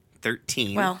 Okay.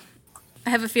 13. Well, I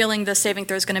have a feeling the saving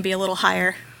throw is going to be a little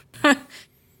higher.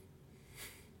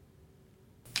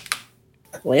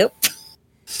 Well,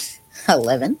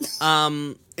 11.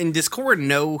 And does Cora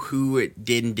know who it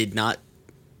did and did not?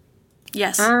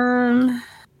 Yes.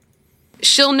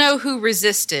 She'll know who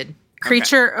resisted.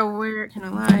 Creature aware. Can I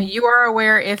lie? You are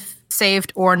aware if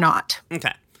saved or not.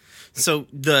 Okay. So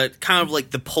the kind of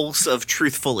like the pulse of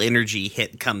truthful energy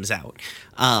hit comes out.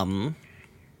 I'm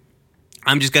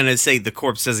just going to say the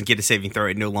corpse doesn't get a saving throw.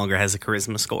 It no longer has a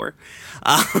charisma score.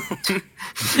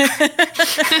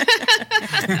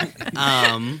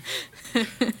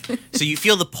 So you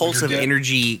feel the pulse of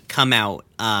energy come out,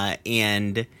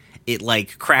 and it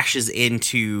like crashes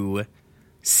into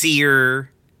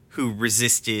Seer, who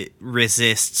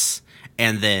resists,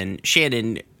 and then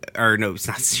Shannon, or no, it's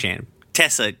not Shannon.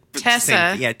 Tessa.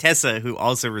 Tessa, who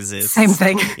also resists. Same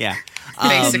thing. Yeah.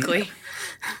 Basically.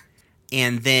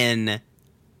 And then,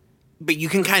 but you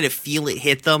can kind of feel it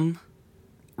hit them,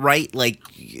 right? Like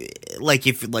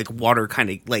if like water kind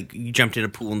of like you jumped in a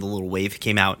pool and the little wave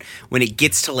came out. When it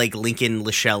gets to like Lincoln,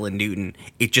 Lachelle, and Newton,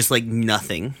 it's just like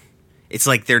nothing. It's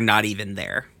like they're not even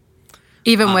there.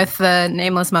 Even with the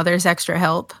Nameless Mother's extra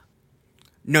help.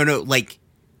 No, like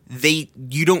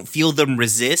you don't feel them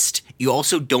resist. You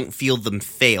also don't feel them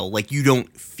fail. Like you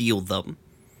don't feel them.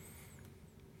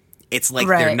 It's like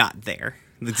they're not there.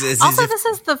 It's Also, this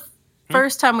is the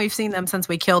first time we've seen them since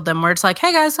we killed them, where it's like,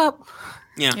 "Hey guys, up."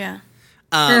 Yeah.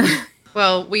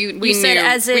 Well, we You said knew,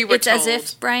 as if we were it's as told.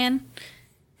 if, Brian.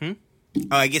 Oh,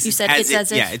 I guess You said it's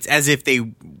as if? Yeah, it's as if they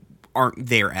aren't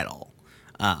there at all.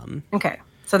 Okay,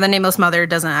 so the Nameless Mother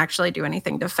doesn't actually do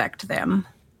anything to affect them.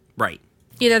 Right.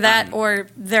 Either that or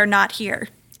they're not here.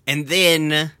 And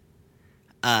then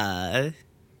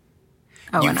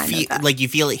Oh, you and I know feel that. like you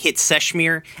feel it hit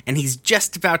Seshmir, and he's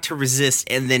just about to resist,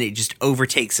 and then it just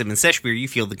overtakes him. And Seshmir, you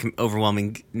feel the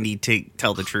overwhelming need to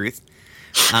tell the truth.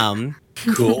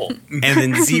 Cool. And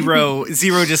then Zero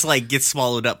just like gets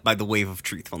swallowed up by the wave of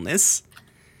truthfulness.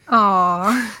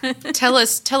 Aw. Tell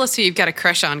us who you've got a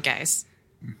crush on, guys.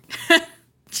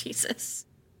 Jesus.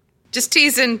 Just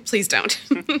teasing. Please don't.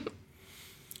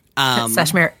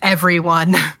 Seshmir,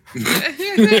 everyone.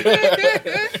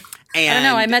 And I don't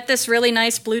know. I met this really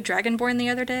nice blue dragonborn the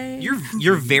other day.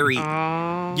 you're very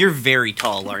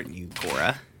tall, aren't you,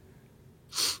 Cora?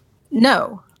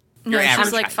 No. No, Your she's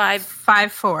average like height.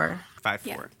 5'4". 5'4".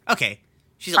 Yeah. Okay.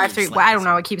 She's only 5'3". slightly- Well, I don't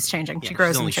know. It keeps changing. Yeah, She grows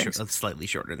she's and only changes. slightly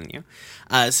shorter than you.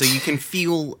 So you can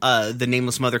feel the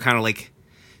Nameless Mother kind of like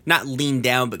not lean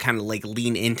down, but kind of like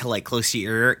lean into like close to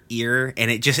your ear, and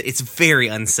it's very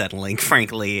unsettling,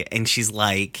 frankly. And she's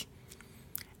like,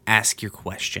 "Ask your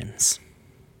questions."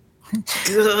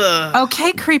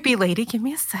 Okay, creepy lady, give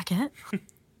me a second.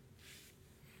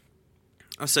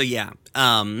 So yeah,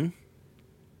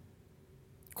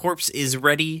 Corpse is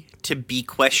ready to be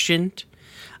questioned.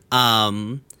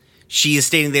 She is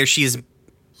standing there. She is.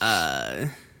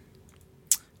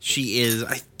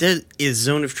 That is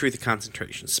Zone of Truth, a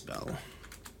concentration spell.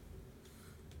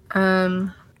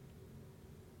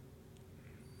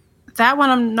 That one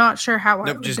I'm not sure how I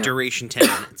Nope, would just do. duration 10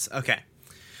 minutes. Okay.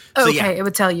 So, Okay, yeah. it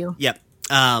would tell you. Yep.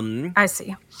 I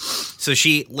see. So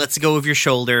she lets go of your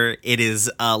shoulder. It is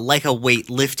like a weight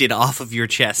lifted off of your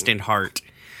chest and heart.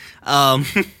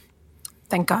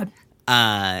 Thank God.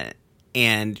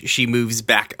 And she moves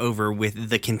back over with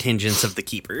the contingents of the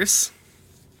keepers.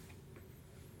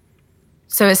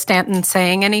 So is Stanton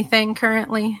saying anything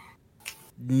currently?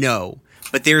 No.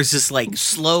 But there's this like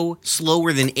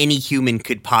slower than any human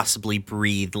could possibly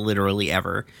breathe, literally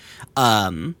ever.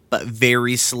 But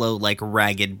very slow, like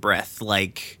ragged breath,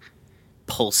 like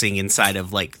pulsing inside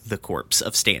of like the corpse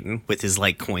of Stanton with his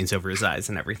like coins over his eyes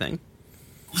and everything.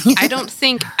 I don't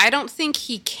think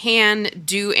he can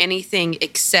do anything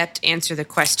except answer the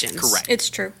questions. Correct. It's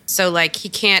true. So like he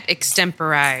can't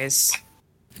extemporize.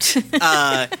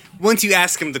 Once you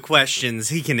ask him the questions,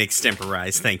 he can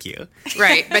extemporize. Thank you.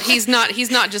 Right, but he's not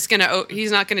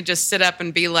gonna just sit up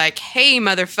and be like, "Hey,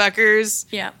 motherfuckers."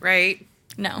 Yeah. Right?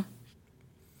 No.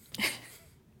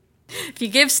 If you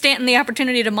give Stanton the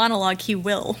opportunity to monologue, he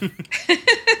will.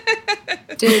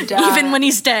 Did Even when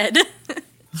he's dead.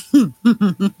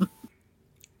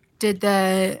 did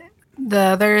the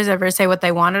others ever say what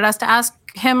they wanted us to ask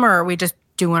him, or are we just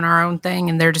doing our own thing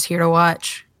and they're just here to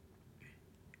watch?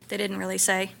 They didn't really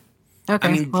say. Okay,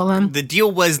 I mean, well then. the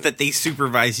deal was that they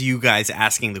supervise you guys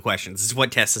asking the questions. Is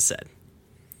what Tessa said.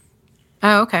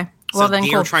 Oh, okay. Well So then,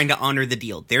 they're cool. trying to honor the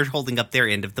deal. They're holding up their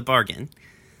end of the bargain.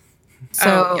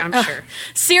 So I'm sure.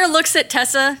 Seer looks at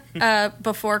Tessa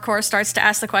before Cora starts to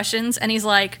ask the questions, and he's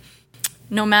like,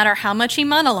 no matter how much he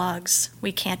monologues,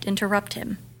 we can't interrupt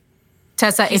him.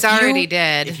 Tessa, He's if already you,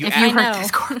 dead. If you If you ask- hurt know.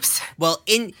 this corpse, Well,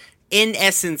 in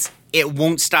essence, it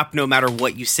won't stop no matter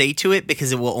what you say to it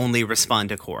because it will only respond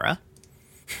to Cora.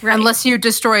 Right. unless you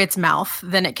destroy its mouth,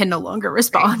 then it can no longer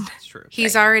respond. That's true.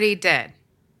 He's already dead.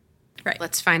 Right.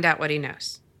 Let's find out what he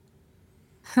knows.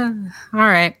 All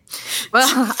right.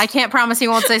 Well, I can't promise he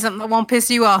won't say something that won't piss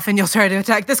you off, and you'll try to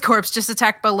attack this corpse. Just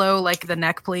attack below, like the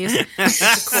neck, please.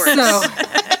 So,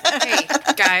 Hey,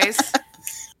 guys.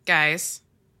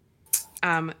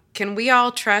 Can we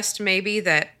all trust maybe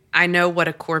that I know what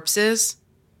a corpse is?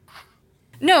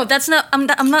 No, that's not. I'm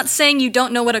not saying you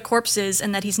don't know what a corpse is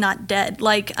and that he's not dead.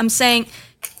 Like, I'm saying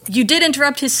you did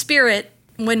interrupt his spirit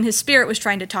when his spirit was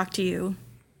trying to talk to you.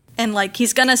 And, like,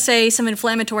 he's gonna say some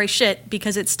inflammatory shit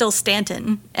because it's still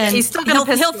Stanton. And He's still gonna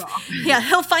piss you off. Yeah,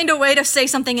 he'll find a way to say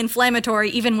something inflammatory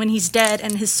even when he's dead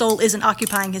and his soul isn't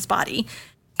occupying his body.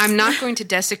 I'm not going to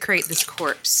desecrate this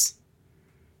corpse.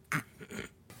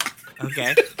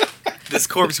 Okay. This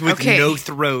corpse with Okay. no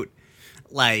throat.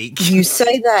 Like, You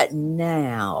say that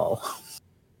now.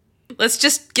 Let's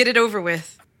just get it over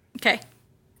with. Okay.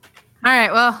 All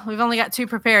right, well, we've only got 2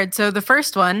 prepared. So the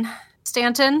first one,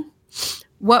 Stanton,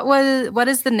 what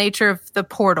is the nature of the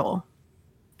portal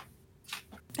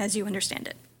As you understand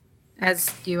it.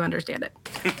 as you understand it?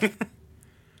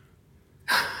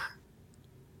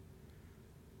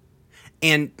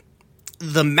 and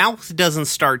the mouth doesn't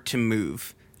start to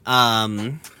move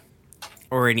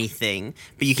or anything,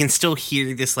 but you can still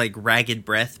hear this like ragged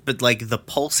breath, but like the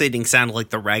pulsating sound of, like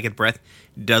the ragged breath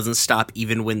doesn't stop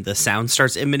even when the sound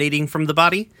starts emanating from the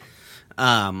body.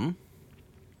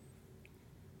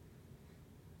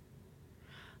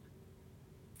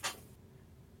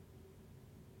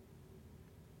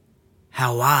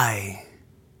 How I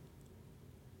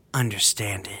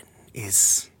understand it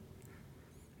is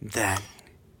that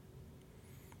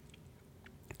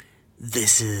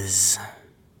this is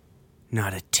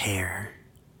not a tear,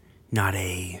 not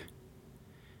a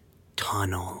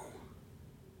tunnel.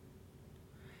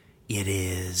 It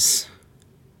is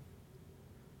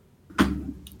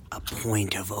a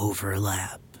point of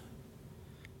overlap,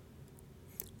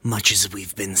 much as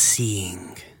we've been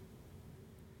seeing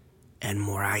and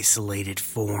more isolated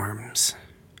forms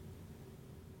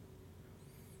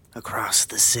across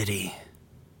the city.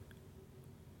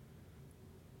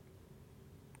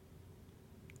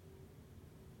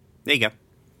 There you go.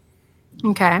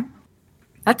 Okay.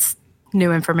 That's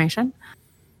new information.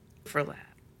 Overlap.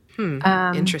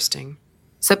 Um, Interesting.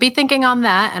 So be thinking on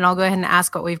that, and I'll go ahead and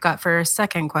ask what we've got for a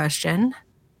second question.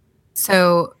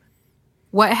 So,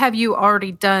 what have you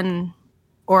already done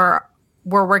or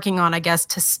we're working on, I guess,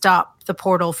 to stop the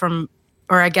portal from,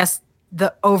 or I guess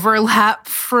the overlap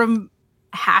from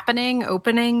happening,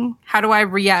 opening? How do I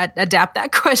adapt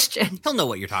that question? He'll know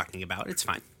what you're talking about. It's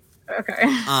fine.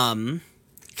 Okay.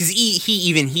 Because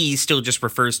he still just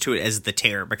refers to it as the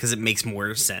tear because it makes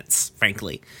more sense,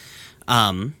 frankly.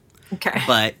 Okay.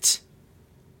 But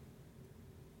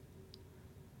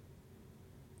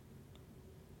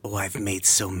I've made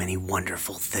so many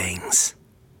wonderful things.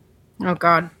 Oh,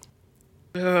 God.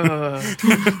 Oh,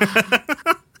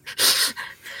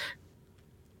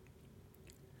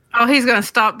 he's going to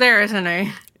stop there, isn't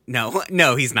he?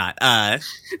 No, he's not.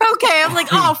 Okay, I'm like,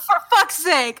 oh, for fuck's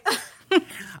sake.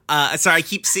 Sorry, I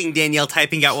keep seeing Danielle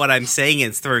typing out what I'm saying and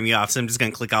it's throwing me off, so I'm just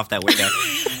gonna click off that window.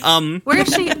 Where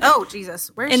is she? Oh,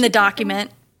 Jesus. Where is In she the typing?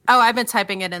 document. Oh, I've been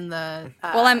typing it in the...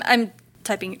 Well, I'm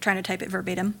trying to type it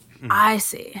verbatim. I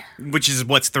see. Which is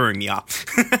what's throwing me off.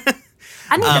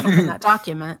 I need to open that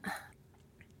document.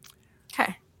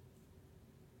 Okay.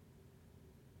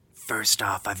 First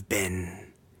off, I've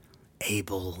been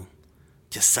able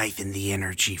to siphon the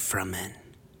energy from it.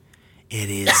 It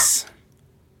is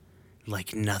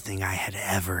like nothing I had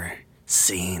ever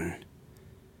seen.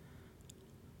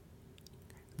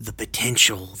 The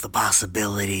potential, the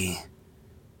possibility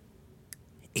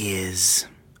is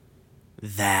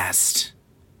vast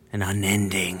and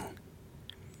unending.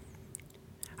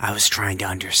 I was trying to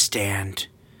understand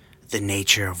the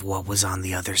nature of what was on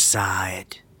the other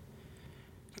side,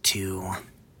 to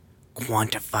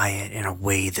quantify it in a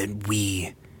way that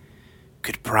we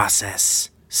could process,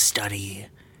 study,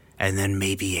 and then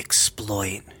maybe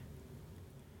exploit.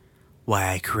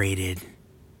 Why I created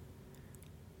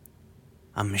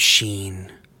a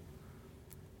machine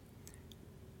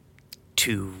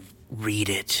to read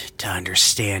it, to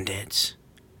understand it.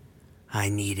 I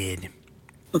needed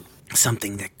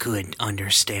something that could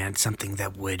understand, something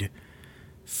that would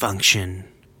function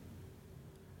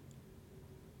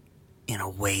in a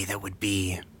way that would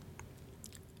be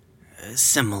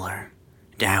similar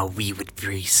to how we would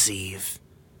receive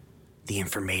the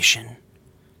information.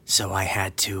 So I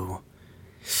had to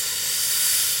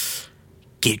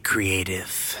get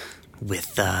creative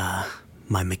with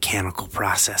my mechanical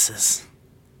processes.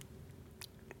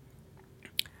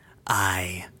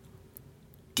 I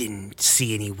didn't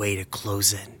see any way to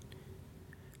close it.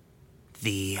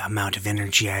 The amount of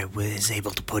energy I was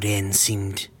able to put in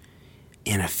seemed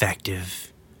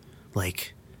ineffective,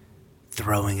 like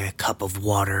throwing a cup of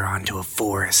water onto a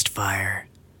forest fire.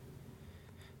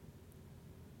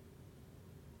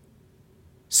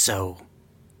 So,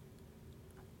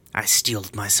 I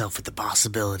steeled myself with the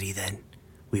possibility that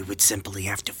we would simply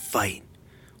have to fight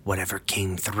whatever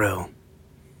came through.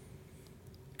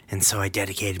 And so I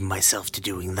dedicated myself to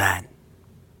doing that.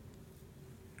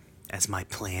 as my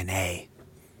plan A.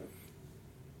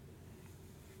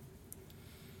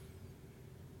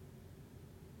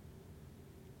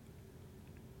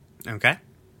 Okay.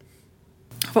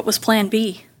 What was plan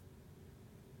B?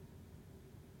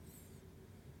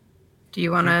 Do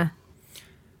you want to?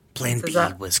 Plan Is B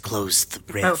that- was close the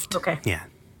rift. Oh, okay. Yeah.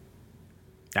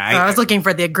 I was looking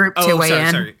for the group to weigh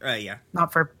in, Sorry. Yeah.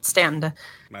 not for Stanton to.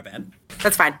 My bad.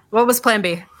 That's fine. What was plan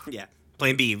B? Yeah.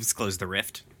 Plan B was close the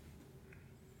rift.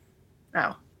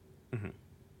 Oh.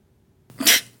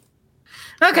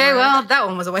 Okay, well, that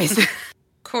one was a waste.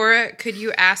 Cora, could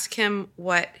you ask him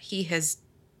what he has...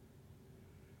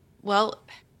 Well,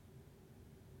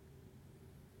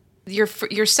 your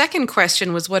second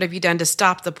question was, what have you done to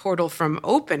stop the portal from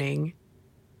opening?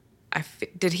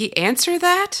 Did he answer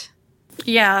that?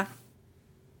 Yeah,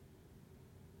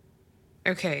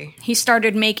 Okay. he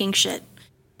started making shit.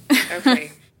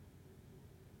 Okay.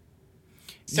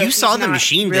 So You he's saw the not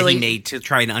machine that really- he made to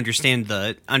try and understand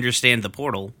the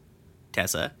portal,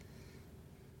 Tessa.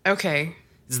 Okay.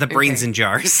 It's the brains Okay. in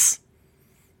jars.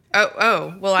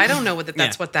 Oh. Well, I don't know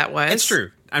that's what that was. It's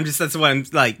true. That's what I'm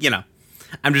like.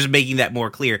 I'm just making that more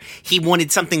clear. He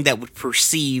wanted something that would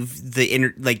perceive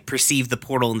perceive the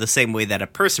portal in the same way that a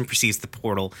person perceives the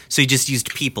portal. So he just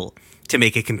used people to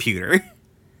make a computer.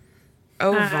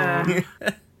 Oh, Vaughn.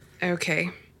 Okay.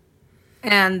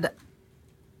 And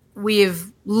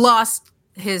we've lost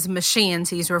his machines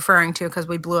he's referring to because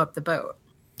we blew up the boat.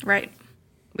 Right.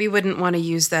 We wouldn't want to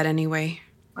use that anyway.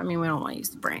 I mean, we don't want to use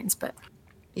the brains, but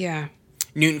Yeah.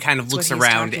 Newton kind of looks what he's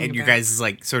around talking at your about.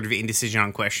 guys' sort of indecision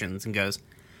on questions and goes,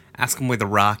 "Ask him where the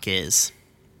rock is."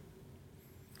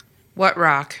 What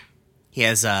rock? He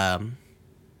has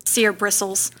Sear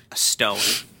bristles. a stone,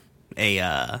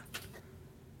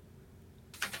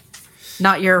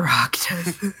 not your rock.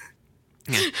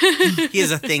 he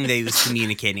has a thing that he was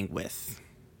communicating with.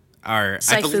 I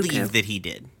Saifuku. believe that he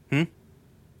did.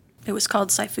 It was called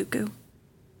Saifuku.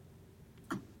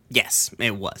 Yes,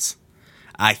 it was.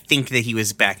 I think that he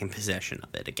was back in possession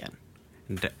of it again.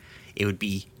 And it would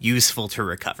be useful to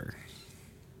recover.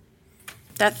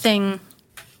 That thing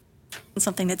is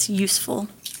something that's useful.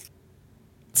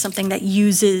 Something that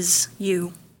uses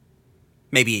you.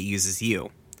 Maybe it uses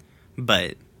you,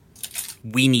 but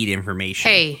we need information.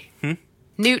 Hey.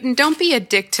 Newton, don't be a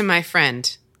dick to my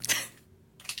friend.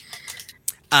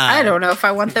 I don't know if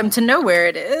I want them to know where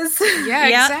it is. Yeah,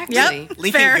 Yeah, exactly. yep.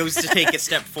 Lincoln Fair. goes to take a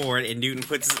step forward, and Newton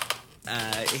puts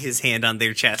his hand on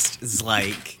their chest. Is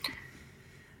like,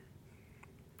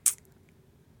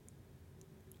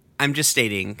 I'm just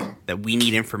stating that we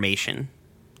need information.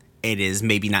 It is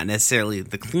maybe not necessarily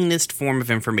the cleanest form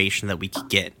of information that we could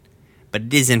get, but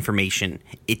it is information.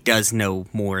 It does know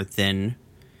more than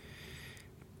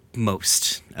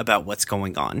most about what's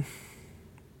going on.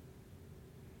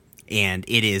 And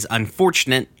it is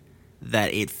unfortunate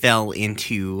that it fell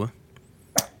into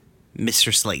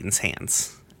Mr. Slayton's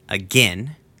hands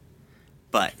again,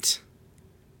 but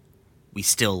we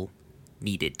still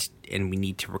need it, and we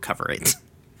need to recover it.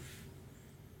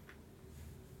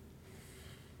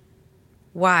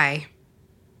 Why?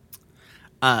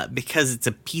 Because it's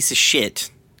a piece of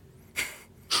shit.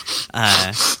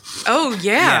 Oh,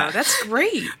 yeah. That's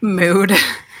great. Mood.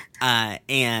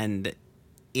 And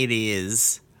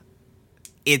it's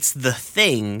the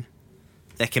thing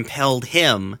that compelled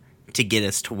him to get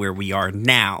us to where we are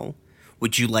now.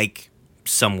 Would you like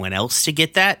someone else to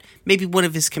get that? Maybe one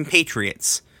of his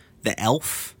compatriots, the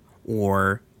elf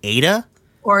or Ada?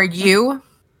 Or you.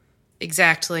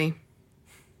 Exactly.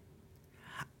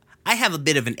 I have a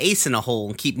bit of an ace in a hole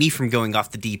and keep me from going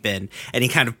off the deep end. And he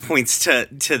kind of points to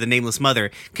the nameless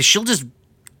mother, because she'll just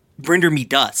render me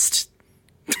dust.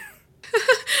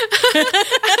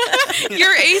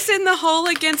 Your ace in the hole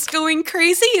against going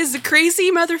crazy is a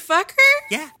crazy motherfucker?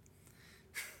 Yeah.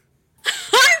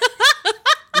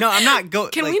 No, I'm not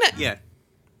going. Can we not- Yeah.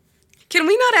 Can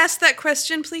we not ask that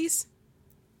question, please?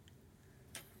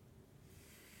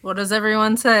 What does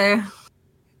everyone say?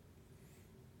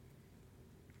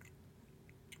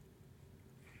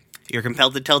 You're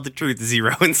compelled to tell the truth,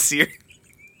 Zero and Seer.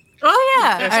 Oh,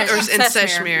 yeah. Or in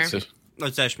Seshmir. Seshmir. Oh,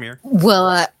 Seshmir.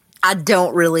 Well, I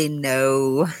don't really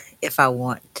know if I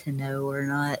want to know or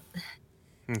not.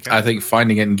 Okay. I think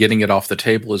finding it and getting it off the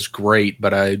table is great,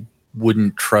 but I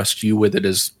wouldn't trust you with it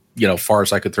as far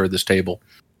as I could throw this table.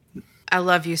 I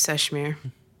love you, Seshmir.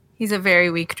 He's a very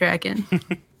weak dragon.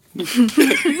 It's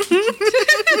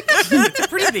a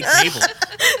pretty big table.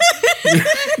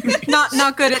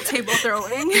 not good at table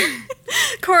throwing.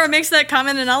 Cora makes that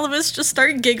comment, and all of us just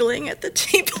start giggling at the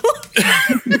table.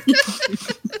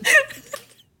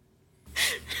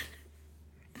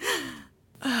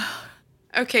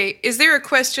 Okay, is there a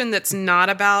question that's not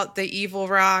about the evil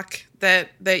rock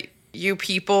that you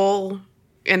people,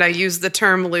 and I use the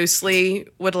term loosely,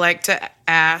 would like to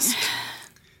ask?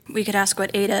 We could ask what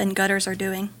Ada and Gutters are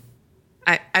doing.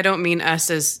 I don't mean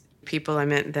us as people, I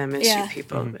meant them as you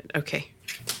people. But okay.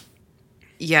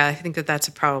 Yeah, I think that's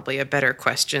probably a better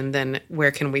question than where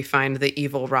can we find the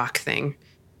evil rock thing.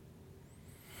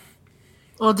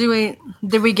 Well,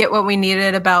 did we get what we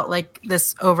needed about like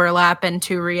this overlap in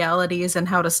two realities and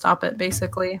how to stop it,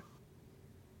 basically?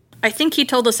 I think he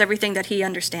told us everything that he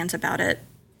understands about it.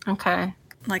 Okay.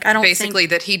 Like, I don't Basically, think...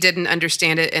 that he didn't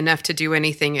understand it enough to do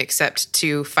anything except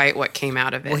to fight what came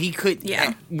out of it. Well, he could.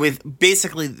 Yeah. With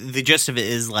basically the gist of it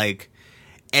is like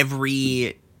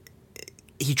he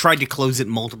tried to close it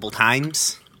multiple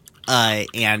times,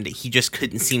 and he just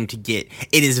couldn't seem to get.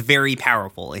 It is very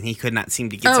powerful, and he could not seem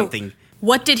to get something.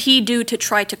 What did he do to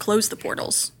try to close the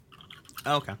portals?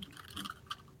 Oh, okay.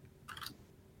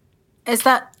 Is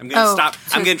that... I'm going to stop.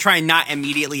 I'm going to try and not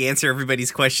immediately answer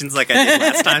everybody's questions like I did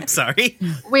last time. Sorry.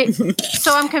 Wait,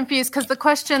 so I'm confused because the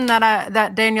question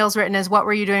that Daniel's written is, what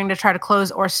were you doing to try to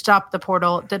close or stop the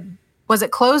portal? Was it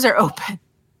close or open?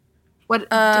 What did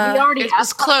we already It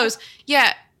was close.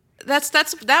 Yeah,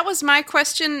 that was my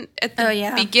question at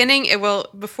the beginning.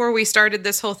 Before we started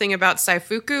this whole thing about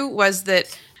Saifuku, was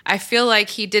that I feel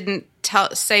like he didn't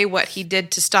say what he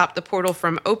did to stop the portal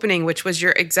from opening, which was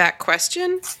your exact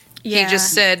question. Yeah. He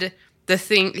just said the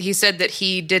thing. He said that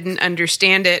he didn't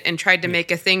understand it and tried to make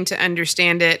a thing to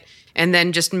understand it, and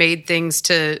then just made things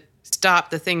to stop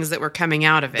the things that were coming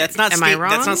out of it. Am I wrong?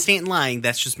 That's not Stanton lying.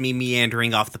 That's just me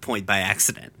meandering off the point by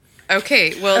accident.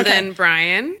 Okay, well then,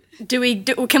 Brian, can we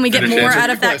get more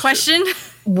out of that question?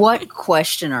 What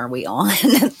question are we on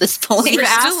at this point?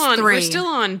 We're still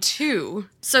on 2.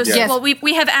 So, Yes. well,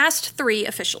 we have asked 3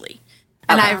 officially,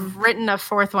 and I've written a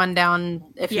 4th one down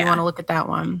if you want to look at that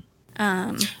one.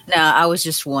 No, I was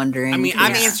just wondering. I mean,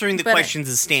 I'm answering the questions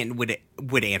as Stanton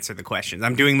would answer the questions.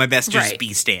 I'm doing my best to just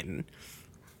be Stanton.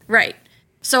 Right.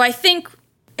 So I think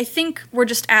we're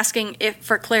just asking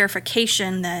for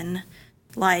clarification then.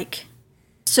 Like,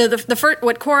 so the first,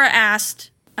 what Cora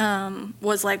asked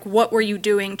was like, what were you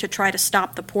doing to try to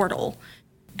stop the portal?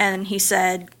 And he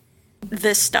said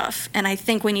this stuff. And I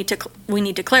think we need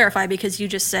to clarify, because you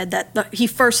just said that he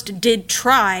first did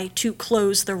try to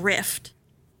close the rift.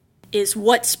 Is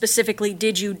what specifically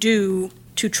did you do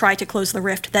to try to close the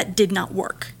rift that did not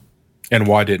work? And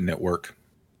why didn't it work?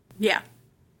 Yeah.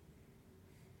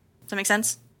 Does that make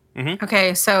sense? Mm-hmm.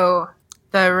 Okay, so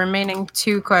the remaining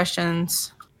 2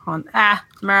 questions on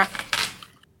Mara.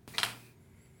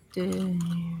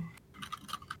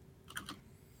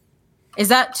 Is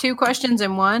that 2 questions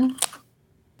in one?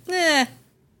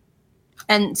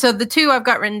 And so the 2 I've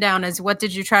got written down is, what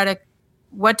did you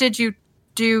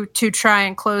do to try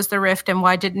and close the rift, and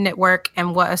why didn't it work,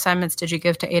 and what assignments did you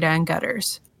give to Ada and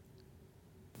Gutters?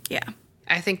 Yeah.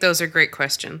 I think those are great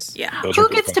questions. Yeah. Who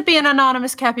gets to be an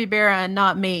anonymous capybara and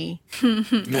not me? Who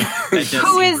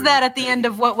is that at the end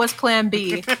of what was Plan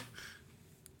B?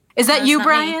 Is that you,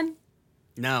 Brian? Me.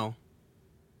 No.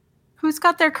 Who's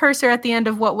got their cursor at the end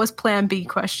of what was Plan B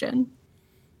question?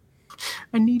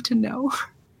 I need to know.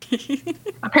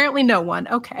 Apparently no one.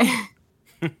 Okay.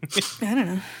 I don't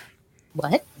know.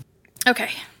 What?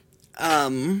 Okay.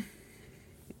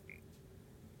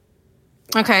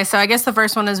 Okay, so I guess the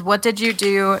first one is, what did you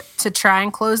do to try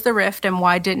and close the rift, and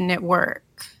why didn't it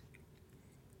work?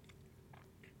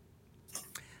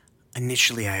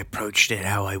 Initially, I approached it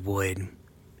how I would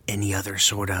any other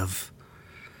sort of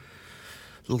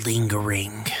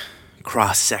lingering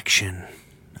cross-section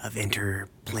of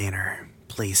interplanar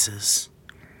places.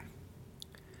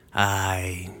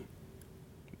 I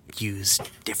used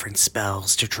different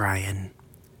spells to try and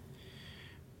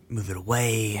move it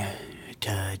away,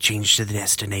 to change to the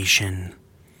destination,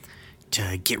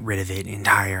 to get rid of it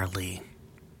entirely.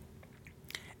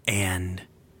 And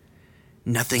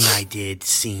nothing I did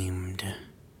seemed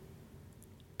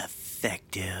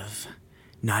effective.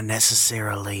 Not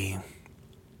necessarily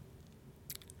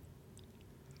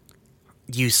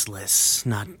useless,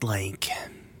 not like...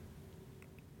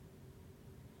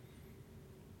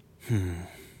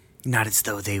 Not as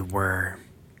though they were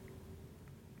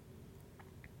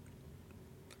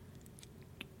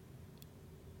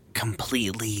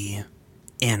completely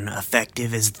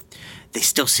ineffective, as they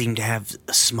still seem to have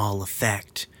a small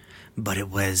effect, but it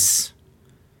was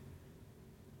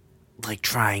like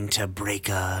trying to break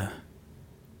a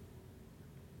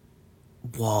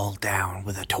wall down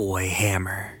with a toy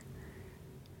hammer.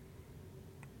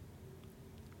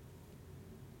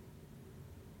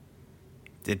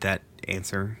 Did that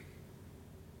answer?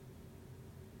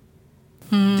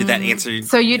 Did that answer?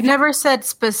 So you'd never said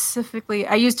specifically.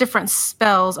 I use different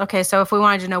spells. Okay, so if we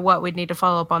wanted to know what, we'd need to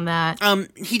follow up on that.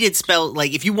 He did spell,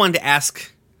 like, if you wanted to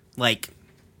ask, like,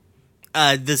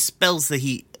 the spells that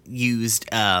he used,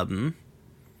 fact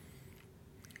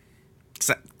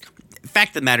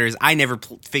of the matter is, I never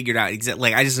figured out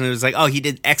exactly, like, I just knew it was like, oh, he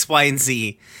did X, Y, and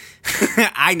Z.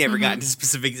 I never got into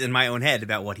specifics in my own head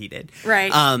about what he did.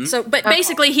 Right. But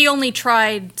basically, he only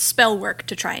tried spell work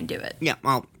to try and do it. Yeah,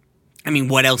 well, I mean,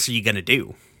 what else are you gonna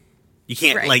do? You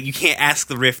can't, like, you can't ask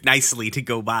the rift nicely to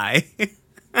go by.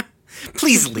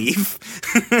 Please leave.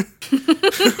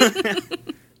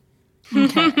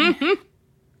 Okay.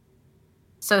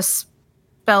 So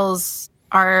spells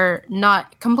are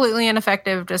not completely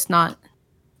ineffective, just not.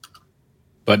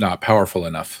 But not powerful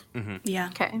enough. Yeah.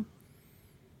 Okay.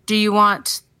 Do you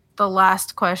want the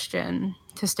last question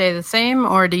to stay the same,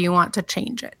 or do you want to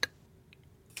change it?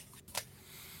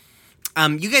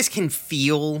 You guys can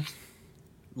feel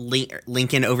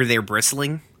Lincoln over there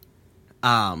bristling.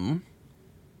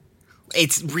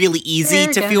 It's really easy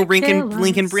to feel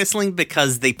Lincoln bristling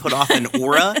because they put off an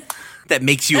aura that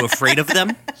makes you afraid of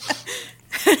them.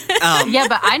 Yeah,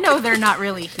 but I know they're not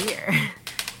really here.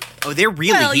 Oh, they're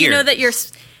really Well, here. you know that your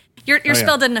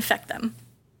spell didn't affect them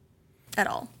at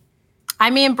all. I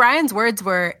mean, Brian's words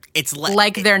were, it's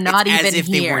like they're not it's even as if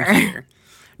here. They weren't here.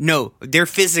 No, they're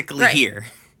physically Right. here.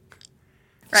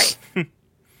 Right.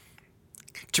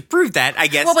 To prove that, I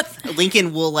guess Well, but-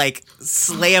 Lincoln will, like,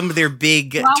 slam their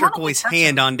big turquoise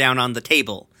hand down on the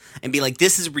table and be like,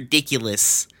 "This is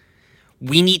ridiculous.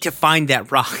 We need to find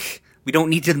that rock. We don't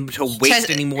need to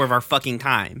waste any more of our fucking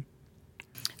time."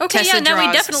 Okay, Tessa yeah, now we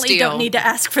draws definitely steel. don't need to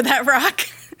ask for that rock.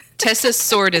 Tessa's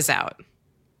sword is out.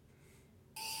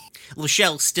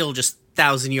 Lachelle still just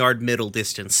 1,000-yard middle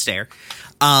distance stare.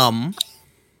 I'm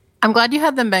glad you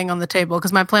had them bang on the table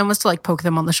because my plan was to like poke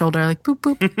them on the shoulder, like boop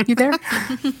boop. You there?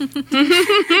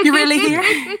 You really here?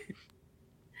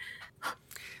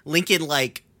 Lincoln,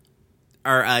 like,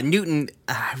 or Newton.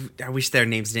 I wish their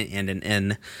names didn't end in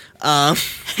N.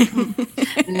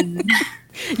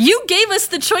 You gave us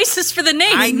the choices for the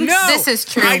names. I know. This is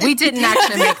true. We didn't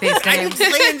actually make these I names.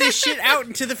 plan this shit out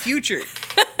into the future.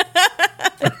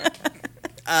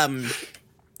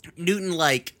 Newton,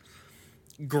 like,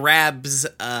 grabs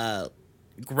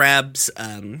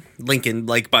Lincoln,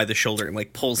 like, by the shoulder and,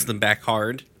 like, pulls them back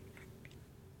hard.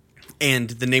 And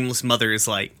the Nameless Mother is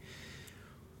like,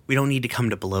 "We don't need to come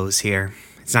to blows here.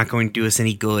 It's not going to do us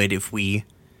any good if we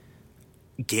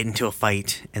get into a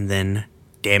fight and then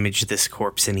damage this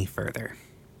corpse any further."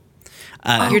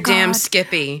 You're damn God.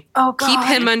 Skippy. Oh, God.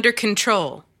 Keep him under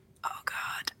control. Oh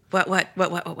God.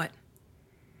 What?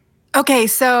 Okay,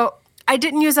 so I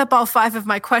didn't use up all 5 of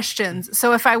my questions.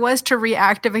 So if I was to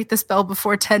reactivate the spell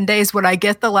before 10 days, would I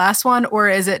get the last one, or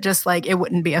is it just like it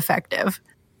wouldn't be effective?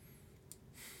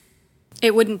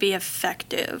 It wouldn't be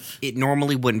effective. It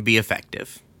normally wouldn't be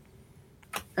effective.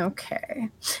 Okay.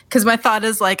 Because my thought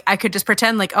is like I could just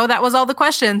pretend like, oh, that was all the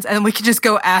questions, and we could just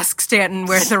go ask Stanton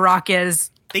where the rock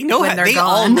is. They know when how, they're they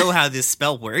all gone. know how this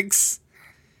spell works.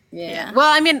 Yeah. Well,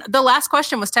 I mean, the last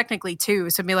question was technically 2,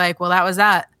 so be like, well, that was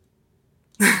that.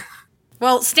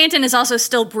 Well, Stanton is also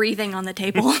still breathing on the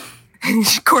table.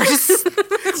 Of course.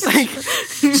 It's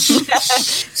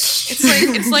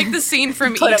like the scene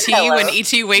from Put a E.T. pillow. when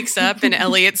E.T. wakes up and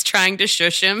Elliot's trying to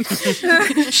shush him.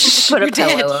 Put a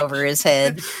pillow over his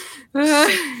head.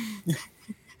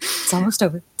 It's almost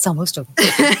over. It's almost over.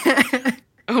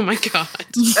 Oh my god.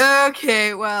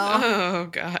 Okay, well. Oh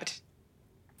god.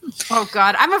 Oh,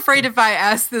 God. I'm afraid if I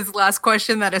ask this last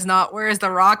question that is not, where is the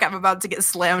rock? I'm about to get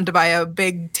slammed by a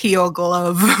big teal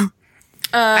glove.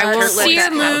 I won't let Seer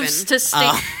that moves happen. to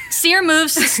Seer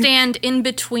moves to stand in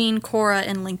between Cora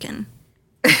and Lincoln.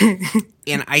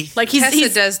 And I Like Tessa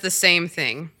he's does the same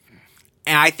thing.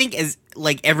 And I think as,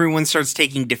 like, everyone starts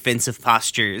taking defensive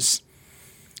postures,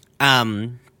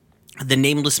 the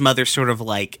Nameless Mother sort of,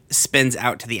 like, spins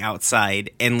out to the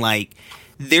outside, and, like,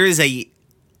 there is a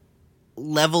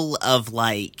level of,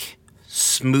 like,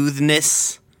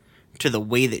 smoothness to the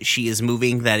way that she is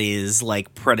moving that is,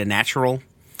 like, preternatural.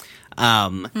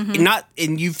 And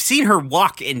you've seen her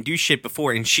walk and do shit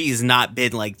before, and she's not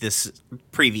been like this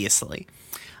previously.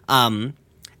 And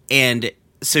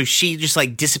so she just,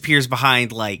 like, disappears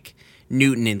behind, like,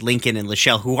 Newton and Lincoln and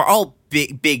Lachelle, who are all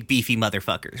big, beefy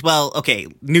motherfuckers. Well, okay,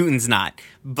 Newton's not,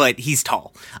 but he's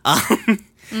tall.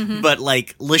 But,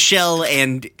 like, Lachelle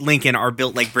and Lincoln are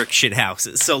built like brick shit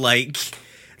houses. So, like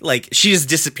she just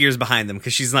disappears behind them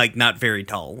because she's, like, not very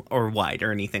tall or wide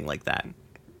or anything like that.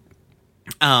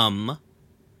 And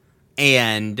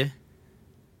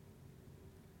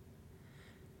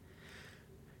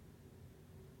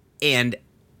And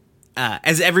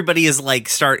as everybody is like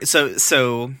so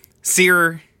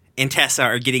Seer and Tessa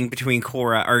are getting between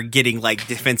Cora, are getting like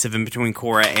defensive in between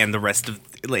Cora and the rest of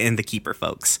and the Keeper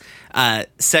folks.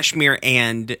 Seshmir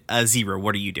and Zero,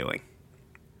 what are you doing?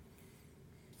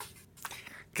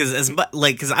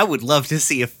 Because I would love to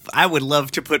see if I would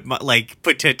love to put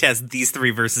to a test these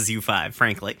three versus you five.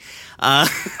 Frankly,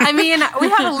 I mean, we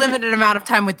have a limited amount of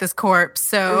time with this corpse,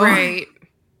 so Right.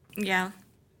 Yeah.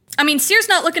 I mean, Seer's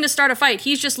not looking to start a fight.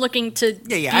 He's just looking to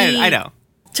I know.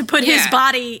 to put his Yeah.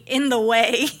 body in the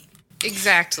way.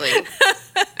 Exactly.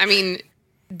 I mean,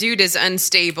 dude is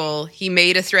unstable. He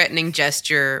made a threatening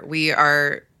gesture. We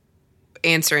are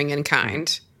answering in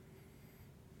kind.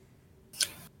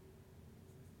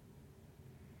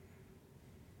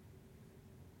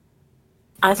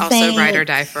 Also, ride or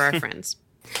die for our friends.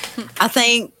 I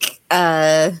think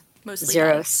Mostly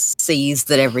Zero die. sees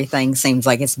that everything seems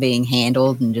like it's being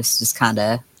handled and just kind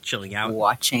of Chilling out.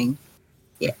 watching.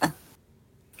 Yeah.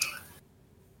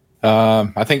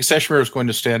 I think Seshmir is going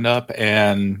to stand up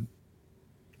and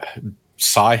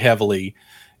sigh heavily.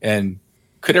 And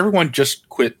could everyone just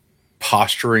quit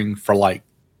posturing for like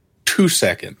 2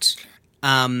 seconds?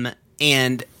 And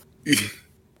when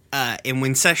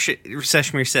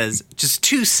Seshmir says just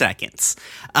 2 seconds,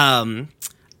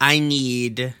 I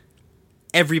need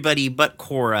everybody but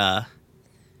Cora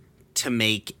to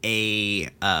make a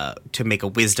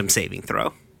wisdom saving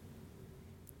throw.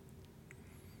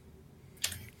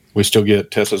 We still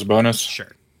get Tessa's bonus.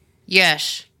 Sure.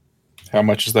 Yes. How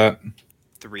much is that?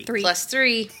 3. Plus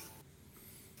 3.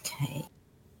 Okay.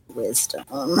 Wisdom.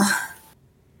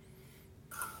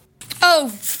 Oh,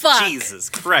 fuck. Jesus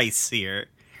Christ, here.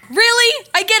 Really?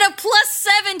 I get a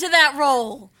 +7 to that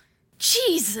roll.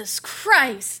 Jesus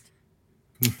Christ.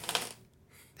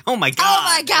 Oh my god. Oh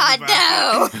my god,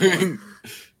 no!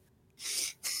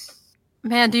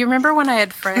 Man, do you remember when I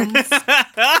had friends?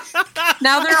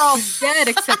 Now they're all dead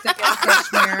except I guess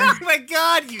Kashmir. Oh my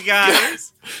god, you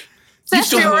guys.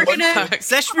 Seshmir, we're gonna.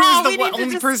 Seshmir Oh, is we the need to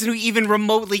only just- person who even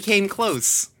remotely came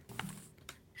close.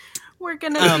 We're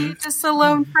gonna be just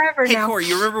alone forever Hey, now. Corey,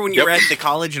 you remember when you were at the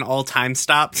college and all time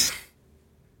stopped?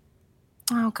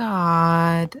 Oh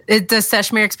God! Does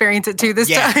Seshmir experience it too this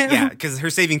Yeah, time? yeah, because her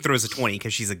saving throw is a 20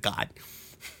 because she's a god.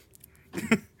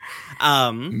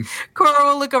 Cora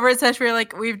will look over at Seshmir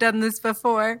like we've done this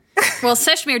before. Well,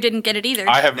 Seshmir didn't get it either.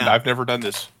 I haven't. No. I've never done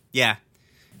this. Yeah.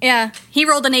 Yeah, he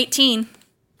rolled an 18.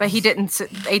 But he didn't.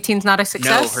 18's not a No,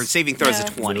 success. her saving throw is a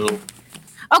 20.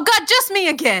 Oh God! Just me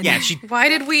again. Yeah, Why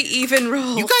did we even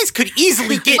roll? you guys could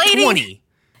easily get Lady. 20.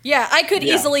 Yeah, I could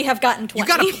easily have gotten 20. You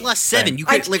got a +7. You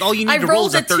could, like, all you I need to roll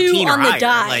is a rolled a 13 2 or on the higher.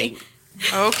 die. Like,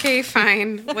 Okay,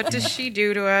 fine. What does she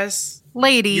do to us?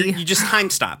 Lady. you just time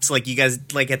stops, like you guys,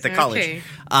 like at the college.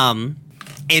 Okay.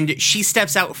 And she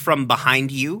steps out from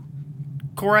behind you,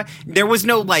 Cora. There was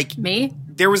no, like, me.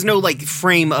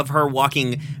 frame of her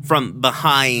walking from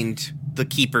behind the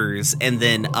keepers and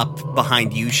then up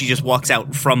behind you. She just walks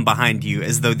out from behind you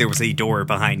as though there was a door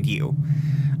behind you.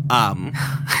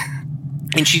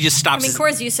 And she just I stops mean,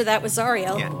 Cora's used to that with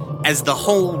Zariel. as the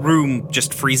whole room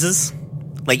just freezes,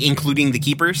 like including the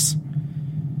keepers.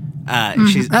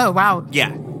 She's Oh wow!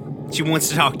 yeah, she wants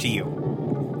to talk to you.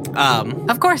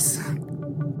 Of course.